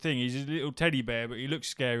 This is the thing. He's a little teddy bear, but he looks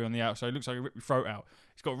scary on the outside. He looks like he ripped your throat out.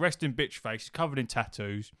 He's got a resting bitch face. He's covered in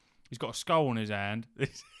tattoos. He's got a skull on his hand.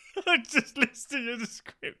 I just listened to your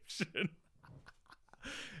description.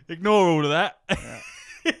 Ignore all of that. Yeah.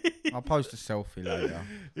 I'll post a selfie later.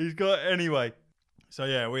 Anyway. So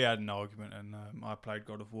yeah, we had an argument, and I played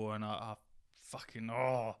God of War, and I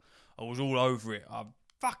was all over it. I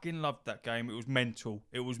fucking loved that game. It was mental.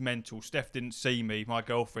 Steph didn't see me. My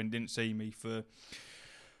girlfriend didn't see me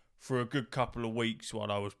for a good couple of weeks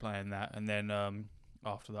while I was playing that, and then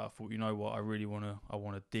after that, I thought, you know what? I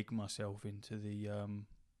want to dig myself into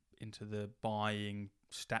the buying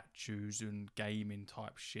statues and gaming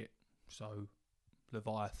type shit. So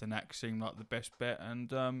Leviathan axe seemed like the best bet, and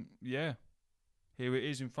here it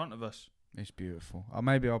is in front of us. It's beautiful.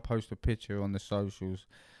 Maybe I'll post a picture on the socials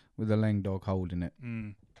with a Leng dog holding it.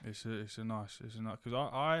 It's a nice because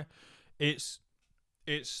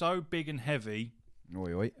it's so big and heavy.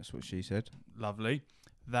 Oi, that's what she said. Lovely.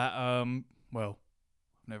 That well,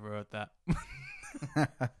 I've never heard that.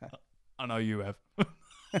 I know you have.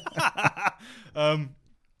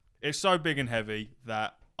 It's so big and heavy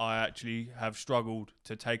that I actually have struggled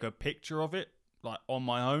to take a picture of it, like on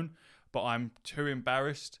my own. But I'm too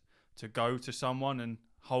embarrassed to go to someone and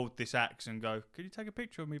hold this axe and go, "Can you take a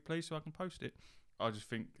picture of me, please, so I can post it?" I just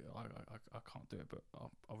think I can't do it, but I'm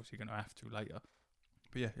obviously going to have to later.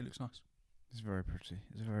 But yeah, it looks nice. It's very pretty.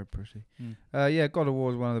 Yeah, God of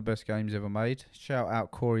War is one of the best games ever made. Shout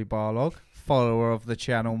out Corey Barlog, follower of the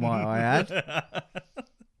channel, might I add.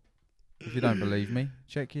 If you don't believe me,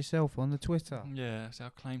 check yourself on the Twitter. Yeah, that's our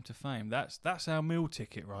claim to fame. That's our meal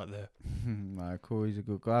ticket right there. No, Corey's a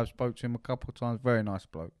good guy. I've spoke to him a couple of times. Very nice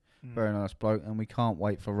bloke. Very nice bloke, and we can't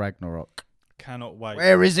wait for Ragnarok. Cannot wait.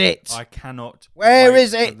 Where is it? I cannot. Where wait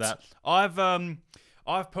is it? For that.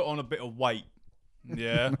 I've put on a bit of weight.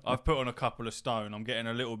 Yeah, I've put on a couple of stone. I'm getting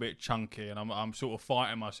a little bit chunky, and I'm sort of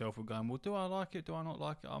fighting myself with going, well, do I like it? Do I not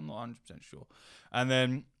like it? I'm not 100% sure. And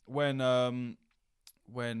then when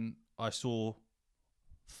I saw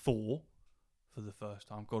Thor for the first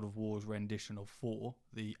time, God of War's rendition of Thor,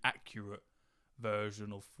 the accurate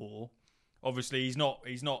version of Thor. Obviously, he's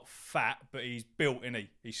not fat, but he's built, isn't he?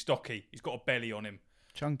 He's stocky. He's got a belly on him.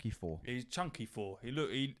 Chunky Thor. He's chunky Thor. He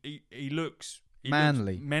looks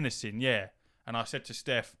manly, looks menacing. Yeah. And I said to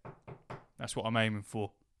Steph, "That's what I'm aiming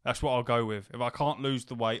for. That's what I'll go with. If I can't lose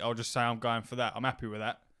the weight, I'll just say I'm going for that. I'm happy with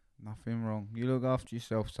that." Nothing wrong. You look after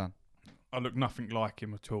yourself, son. I look nothing like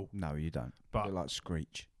him at all. No, you don't. But you look like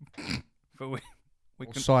Screech. But we or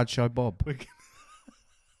can Sideshow Bob.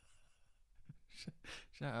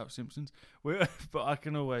 Shout out Simpsons. But I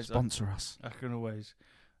can always sponsor us. I can always.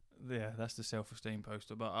 Yeah, that's the self-esteem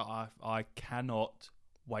poster. But I cannot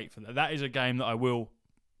wait for that. That is a game that I will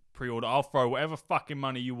pre-order. I'll throw whatever fucking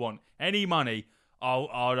money you want. Any money.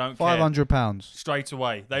 I don't care. £500 straight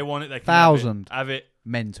away. They want it. They can 1,000. have it.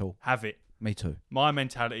 Mental. Have it. Me too. My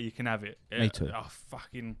mentality, you can have it. Me too.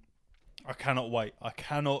 I cannot wait. I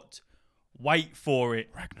cannot wait for it.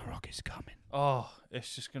 Ragnarok is coming. Oh,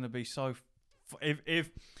 it's just going to be so... If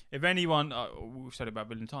anyone... we've said it about a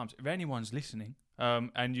billion times. If anyone's listening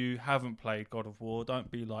and you haven't played God of War, don't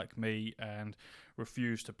be like me and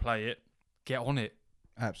refuse to play it. Get on it.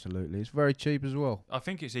 Absolutely. It's very cheap as well. I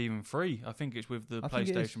think it's even free. I think it's with the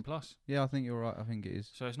PlayStation Plus. Yeah, I think you're right. I think it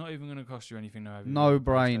is. So it's not even going to cost you anything now. No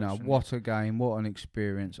brainer. What a game. What an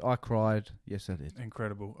experience. I cried. Yes, I did.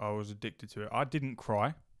 Incredible. I was addicted to it. I didn't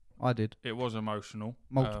cry. I did. It was emotional.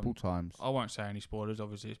 Multiple times. I won't say any spoilers.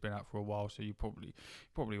 Obviously, it's been out for a while, so you probably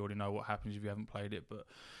already know what happens if you haven't played it. But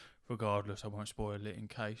regardless, I won't spoil it in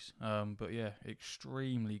case. But yeah,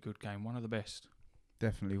 extremely good game. One of the best.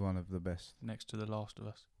 Definitely one of the best. Next to The Last of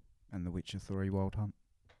Us. And The Witcher 3 Wild Hunt.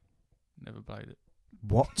 Never played it.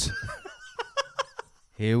 What?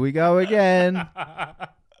 Here we go again.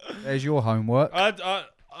 There's your homework.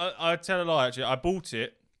 I tell a lie, actually. I bought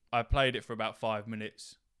it. I played it for about 5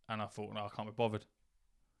 minutes. And I thought, no, I can't be bothered.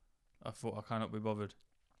 I cannot be bothered.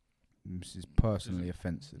 This is personally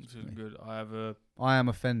offensive. This isn't good. I am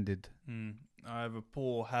offended. I have a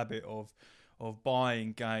poor habit of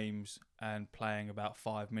buying games and playing about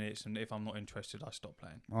 5 minutes, and if I'm not interested, I stop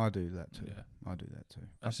playing. I do that too. Yeah. I do that too.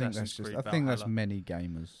 I think that's many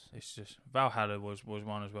gamers. It's just Valhalla was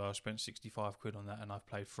one as well. I spent 65 quid on that, and I've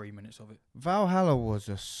played 3 minutes of it. Valhalla was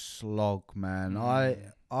a slog, man.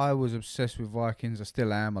 I was obsessed with Vikings. I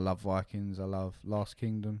still am. I love Vikings. I love Last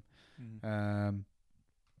Kingdom. I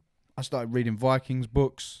started reading Vikings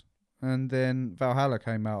books, and then Valhalla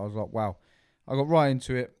came out. I was like, wow. I got right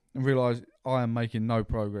into it and realised I am making no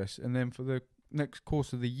progress. And then for the next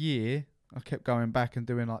course of the year, I kept going back and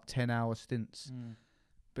doing like 10-hour stints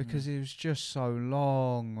because it was just so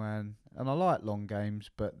long, man. And I like long games,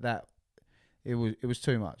 but it was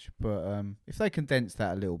too much. But if they condensed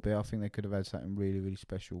that a little bit, I think they could have had something really, really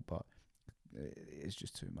special. But it's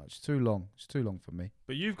just too much. It's too long. It's too long for me.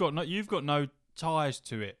 But you've got no ties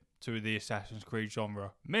to it, to the Assassin's Creed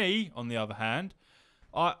genre. Me, on the other hand,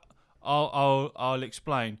 I'll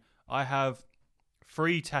explain. I have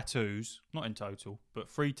 3 tattoos, not in total, but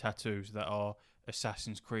 3 tattoos that are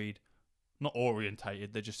Assassin's Creed, not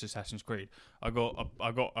orientated. They're just Assassin's Creed. I got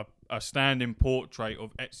a standing portrait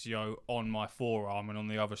of Ezio on my forearm, and on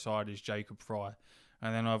the other side is Jacob Fry,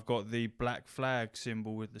 and then I've got the black flag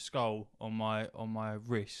symbol with the skull on my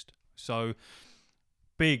wrist. So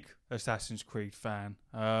big Assassin's Creed fan.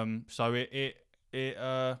 So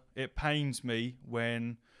it pains me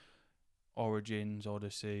when Origins,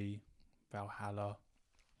 Odyssey, Valhalla,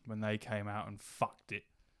 when they came out and fucked it,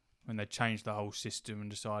 when they changed the whole system and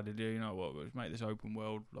decided, you know what, let's make this open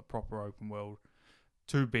world, a proper open world,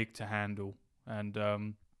 too big to handle. And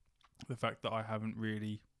the fact that I haven't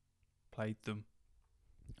really played them,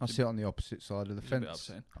 I sit on the opposite side of the fence.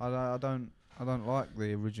 I don't like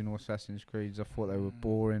the original Assassin's Creeds. I thought they were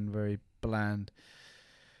boring, very bland,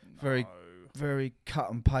 very cut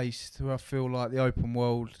and paste. I feel like the open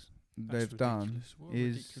world they've done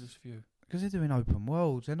is ridiculous view. Because they're doing open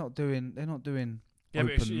worlds. They're not doing open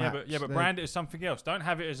maps. But brand it as something else. Don't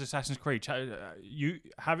have it as Assassin's Creed. You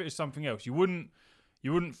have it as something else. You wouldn't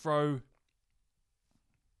throw.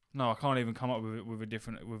 No, I can't even come up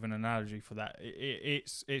with an analogy for that.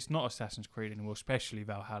 It's not Assassin's Creed anymore, especially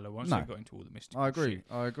Valhalla. Once they got into all the mystical shit.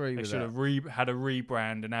 I agree. They with should that. have had a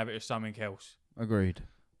rebrand and have it as something else. Agreed.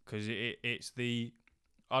 Because it's the,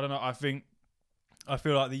 I don't know. I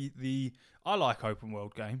feel like I like open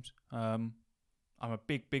world games. I'm a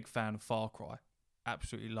big fan of Far Cry.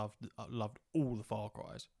 Absolutely loved all the Far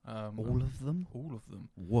Cries. All of them. All of them.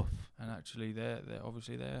 Woof. And actually, they're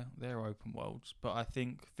obviously they're open worlds. But I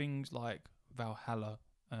think things like Valhalla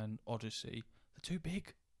and Odyssey, they're too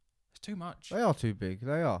big. It's too much. They are too big.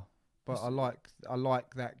 They are. But I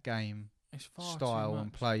like that game style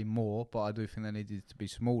and play more. But I do think they needed to be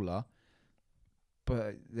smaller.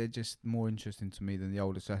 But they're just more interesting to me than the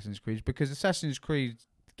old Assassin's Creed, because Assassin's Creed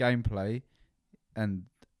gameplay and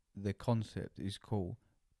the concept is cool,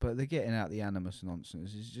 but they're getting out the animus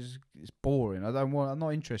nonsense. It's boring. I'm not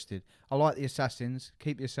interested. I like the Assassins.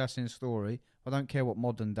 Keep the Assassin story. I don't care what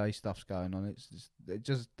modern day stuff's going on. It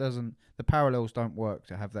just doesn't. The parallels don't work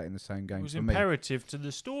to have that in the same game. It was imperative to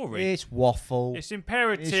the story. It's waffle. It's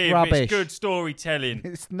imperative. It's rubbish. It's good storytelling.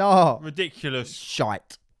 It's not ridiculous.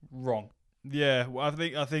 Shite. Wrong. Yeah, well,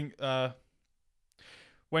 I think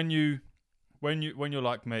when you're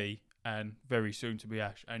like me and very soon to be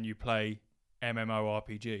Ash, and you play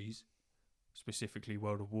MMORPGs, specifically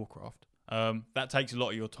World of Warcraft, that takes a lot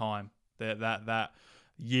of your time. That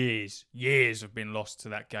years have been lost to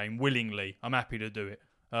that game willingly. I'm happy to do it.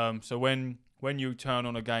 So when you turn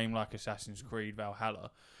on a game like Assassin's Creed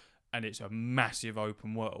Valhalla, and it's a massive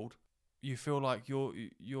open world, you feel like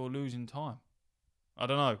you're losing time. I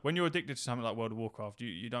don't know. When you're addicted to something like World of Warcraft,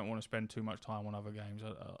 you don't want to spend too much time on other games.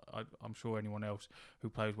 I'm sure anyone else who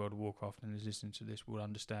plays World of Warcraft and is listening to this will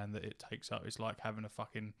understand that it takes up. It's like having a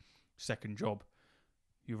fucking second job.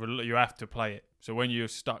 You have to play it. So when you're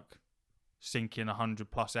stuck sinking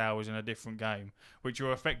 100+ hours in a different game, which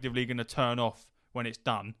you're effectively going to turn off when it's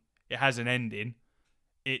done, it has an ending.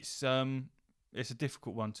 It's a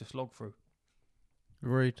difficult one to slog through.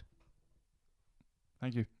 Agreed.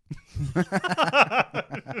 Thank you.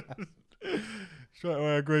 Straight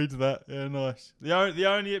away, I agreed to that. Yeah, nice. The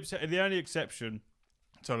only exception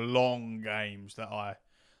to long games that I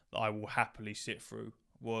will happily sit through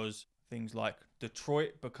was things like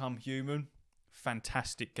Detroit Become Human.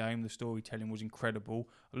 Fantastic game. The storytelling was incredible.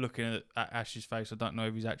 Looking at Ash's face, I don't know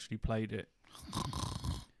if he's actually played it.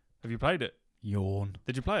 Have you played it? Yawn.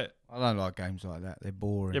 Did you play it? I don't like games like that. They're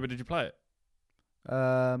boring. Yeah, but did you play it?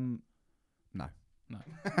 No. No.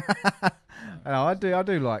 No, I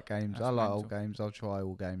do like games. That's I like mental. old games. I'll try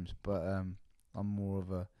all games, but I'm more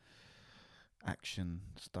of a action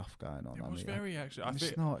stuff going on. It was mean, very actually.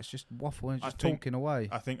 it's not. It's just waffle and I just think- talking away.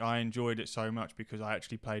 I think I enjoyed it so much because I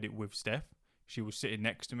actually played it with Steph. She was sitting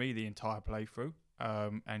next to me the entire playthrough,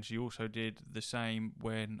 and she also did the same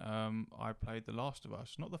when I played The Last of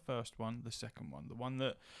Us. Not the first one, the second one, the one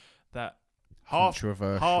that half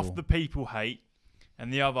the people hate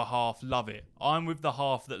and the other half love it. I'm with the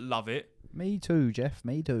half that love it, Me too, Jeff.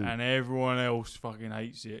 Me too. and everyone else fucking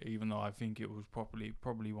hates it. Even though I think it was probably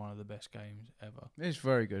one of the best games ever. It's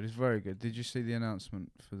very good. It's very good. Did you see the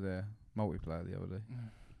announcement for their multiplayer the other day?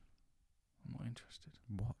 I'm not interested.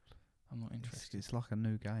 What? I'm not interested. It's like a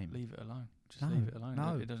new game. Leave it alone. Just No, leave it alone.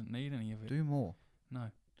 no. It doesn't need any of it. Do more. No.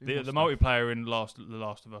 Do The more stuff. multiplayer in The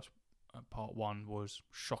Last of Us Part 1 was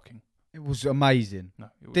shocking. It was amazing. No,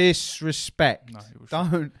 it was, Disrespect. no, it was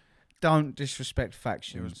shocking. Don't disrespect It was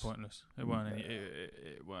factions. pointless. It weren't any.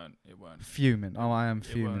 It weren't. Fuming. Oh, I am It weren't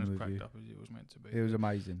fuming as with cracked you. up as it was meant to be. It was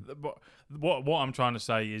amazing. But what I'm trying to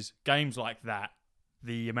say is games like that,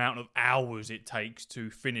 the amount of hours it takes to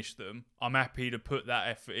finish them, I'm happy to put that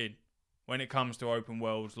effort in. When it comes to open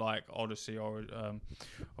worlds like Odyssey or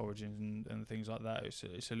Origins and things like that,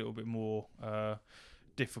 it's a little bit more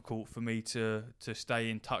difficult for me to stay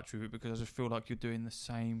in touch with it because I just feel like you're doing the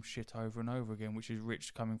same shit over and over again, which is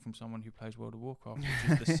rich coming from someone who plays World of Warcraft,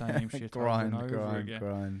 which is the same shit grind, over and over grind, again.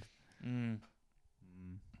 grind. Mm.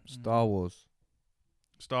 Star Wars.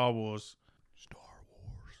 Star Wars.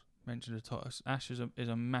 Mentioned the top. Ash is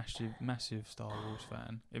a massive Star Wars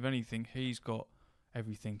fan. If anything, he's got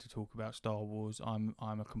everything to talk about Star Wars. I'm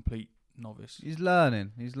a complete novice. He's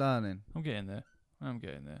learning. I'm getting there.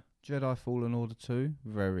 Jedi Fallen Order 2.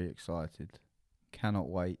 Very excited. Cannot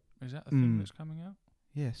wait. Is that the thing that's coming out?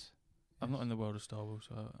 Yes. I'm not in the world of Star Wars.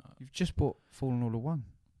 So You've just bought Fallen Order 1.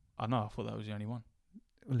 I know. I thought that was the only one.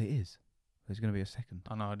 Well, it is. There's going to be a second.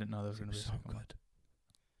 I know. I didn't know there was going to be a so second one. good.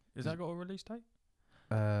 Is that got a release date?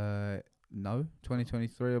 No.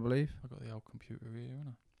 2023, I believe. I got the old computer here,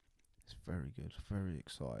 haven't It's very good. Very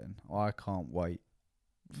exciting. I can't wait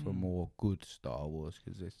I? for more good Star Wars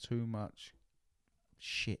because there's too much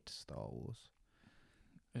shit Star Wars.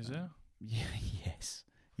 Is there? Yeah,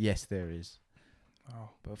 yes, there is. Oh.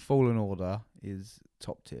 But Fallen Order is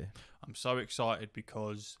top tier. I'm so excited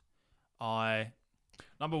because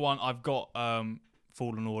number one, I've got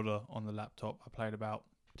Fallen Order on the laptop. I played about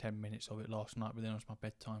 10 minutes of it last night, but then it was my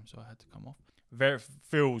bedtime, so I had to come off.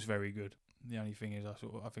 Feels very good. The only thing is, I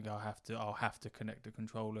think I'll have to connect the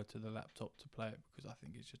controller to the laptop to play it because I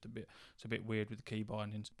think it's a bit weird with the key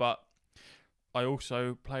bindings. But I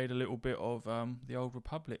also played a little bit of the Old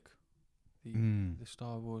Republic, the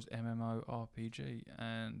Star Wars MMO RPG,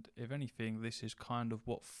 and if anything, this is kind of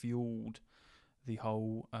what fueled the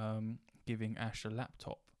whole giving Ash a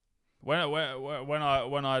laptop. When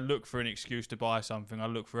I look for an excuse to buy something, I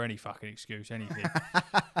look for any fucking excuse, anything.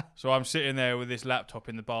 So I'm sitting there with this laptop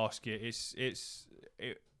in the basket.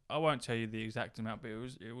 I won't tell you the exact amount, but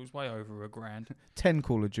it was way over $1,000. 10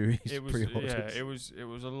 Call of Duties It was pre-orders. it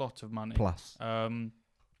was a lot of money. Plus.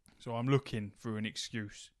 So I'm looking for an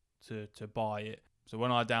excuse to buy it. So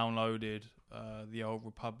when I downloaded the Old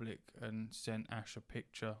Republic and sent Ash a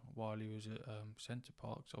picture while he was at Centre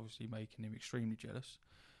Parks, obviously making him extremely jealous.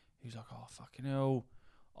 He was like, "Oh fucking hell,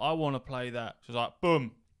 I want to play that." So I was like,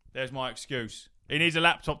 "Boom, there's my excuse. He needs a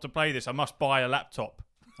laptop to play this. I must buy a laptop."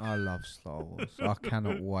 I love Star Wars. I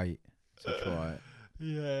cannot wait to try it.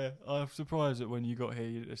 Yeah, I'm surprised that when you got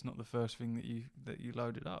here, it's not the first thing that you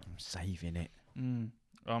loaded up. I'm saving it. I'm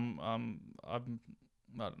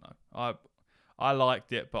I don't know. I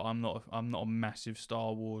liked it, but I'm not a massive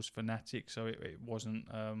Star Wars fanatic, so it wasn't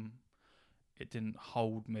it didn't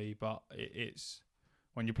hold me. But it's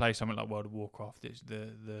when you play something like World of Warcraft, it's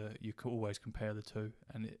the you can always compare the two,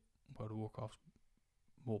 and World of Warcraft's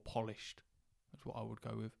more polished. That's what I would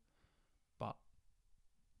go with, but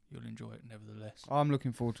you'll enjoy it nevertheless. I'm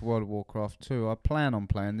looking forward to World of Warcraft too. I plan on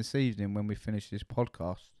playing this evening when we finish this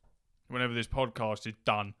podcast. Whenever this podcast is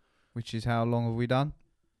done. Which is how long have we done?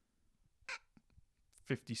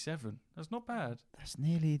 57. That's not bad. That's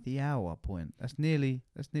nearly the hour point. That's nearly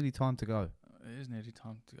time to go. It is nearly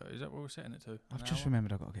time to go. Is that what we're setting it to? I've just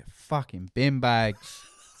remembered I've got to get fucking bin bags.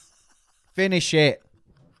 Finish it.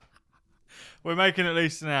 We're making at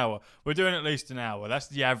least an hour. We're doing at least an hour. That's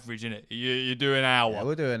the average, isn't it? You do an hour. Yeah,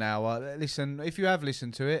 we'll do an hour. Listen, if you have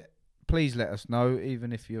listened to it, please let us know.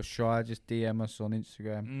 Even if you're shy, just DM us on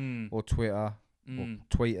Instagram or Twitter or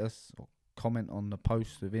tweet us or comment on the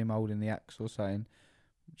post of him holding the axe or saying,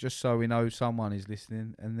 just so we know someone is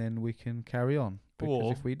listening, and then we can carry on.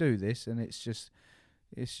 Because if we do this and it's just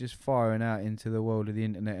firing out into the world of the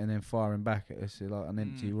internet and then firing back at us like an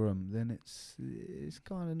empty room, then it's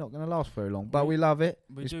kind of not going to last very long. But we love it.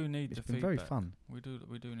 We do need the feedback. It's been very fun. We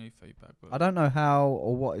do need feedback. But I don't know how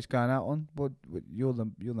or what it's going out on. What you're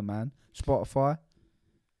the man. Spotify.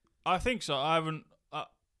 I think so. I haven't.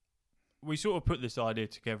 We sort of put this idea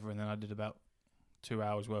together, and then I did about 2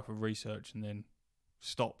 hours worth of research, and then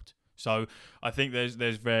stopped. So I think there's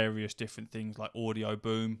various different things like Audio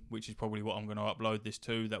Boom, which is probably what I'm going to upload this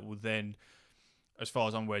to, that will then, as far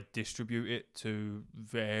as I'm aware, distribute it to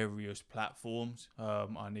various platforms.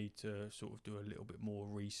 I need to sort of do a little bit more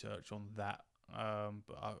research on that.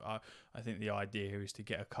 But I think the idea here is to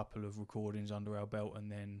get a couple of recordings under our belt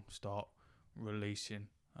and then start releasing,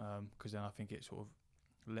 because then I think it sort of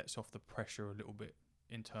lets off the pressure a little bit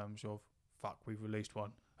in terms of, fuck, we've released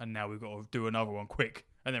one and now we've got to do another one quick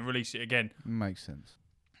and then release it again. Makes sense.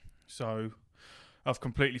 So I've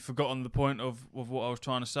completely forgotten the point of what I was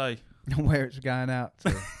trying to say. Where it's going out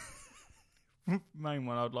to. Main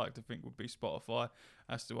one I'd like to think would be Spotify.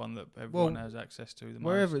 That's the one that everyone has access to the most.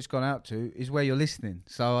 Wherever it's gone out to is where you're listening.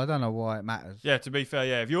 So I don't know why it matters. Yeah, to be fair,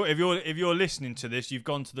 yeah. If you're listening to this, you've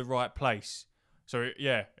gone to the right place. So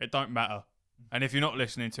it don't matter. And if you're not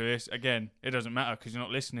listening to this, again, it doesn't matter because you're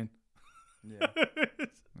not listening. Yeah,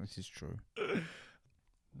 this is true. Is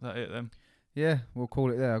that it then? Yeah, we'll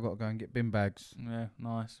call it there. I've got to go and get bin bags. Yeah,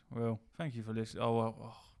 nice. Well, thank you for listening. We're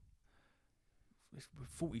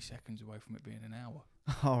 40 seconds away from it being an hour.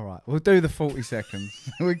 All right, we'll do the 40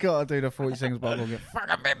 seconds. We got to do the 40 seconds, but we'll get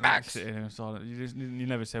fucking bin bags. Sit here in silence. You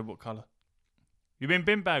never said what colour. You mean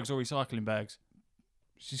bin bags or recycling bags?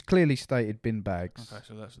 She's clearly stated bin bags. Okay,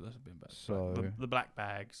 so that's a bin bag. So the black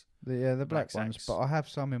bags. The black ones, sacks. but I have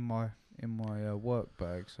some in my work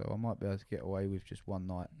bag, so I might be able to get away with just one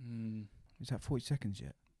night. Is that 40 seconds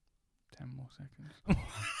yet? 10 more seconds.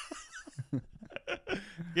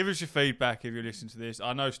 Give us your feedback if you listen to this.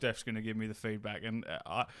 I know Steph's going to give me the feedback, and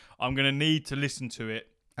I'm going to need to listen to it.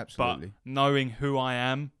 Absolutely. But knowing who I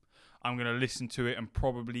am, I'm going to listen to it and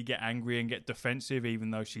probably get angry and get defensive,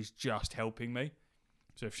 even though she's just helping me.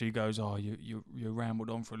 So if she goes, "Oh, you rambled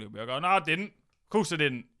on for a little bit," I go, "No, I didn't. Of course I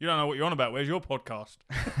didn't. You don't know what you're on about. Where's your podcast?"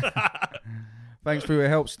 Thanks for your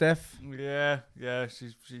help, Steph. Yeah.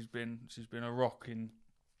 She's been a rock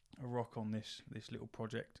on this little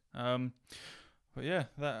project. But yeah,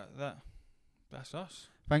 that's us.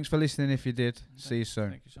 Thanks for listening. If you did, see you soon.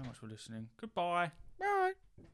 Thank you so much for listening. Goodbye. Bye.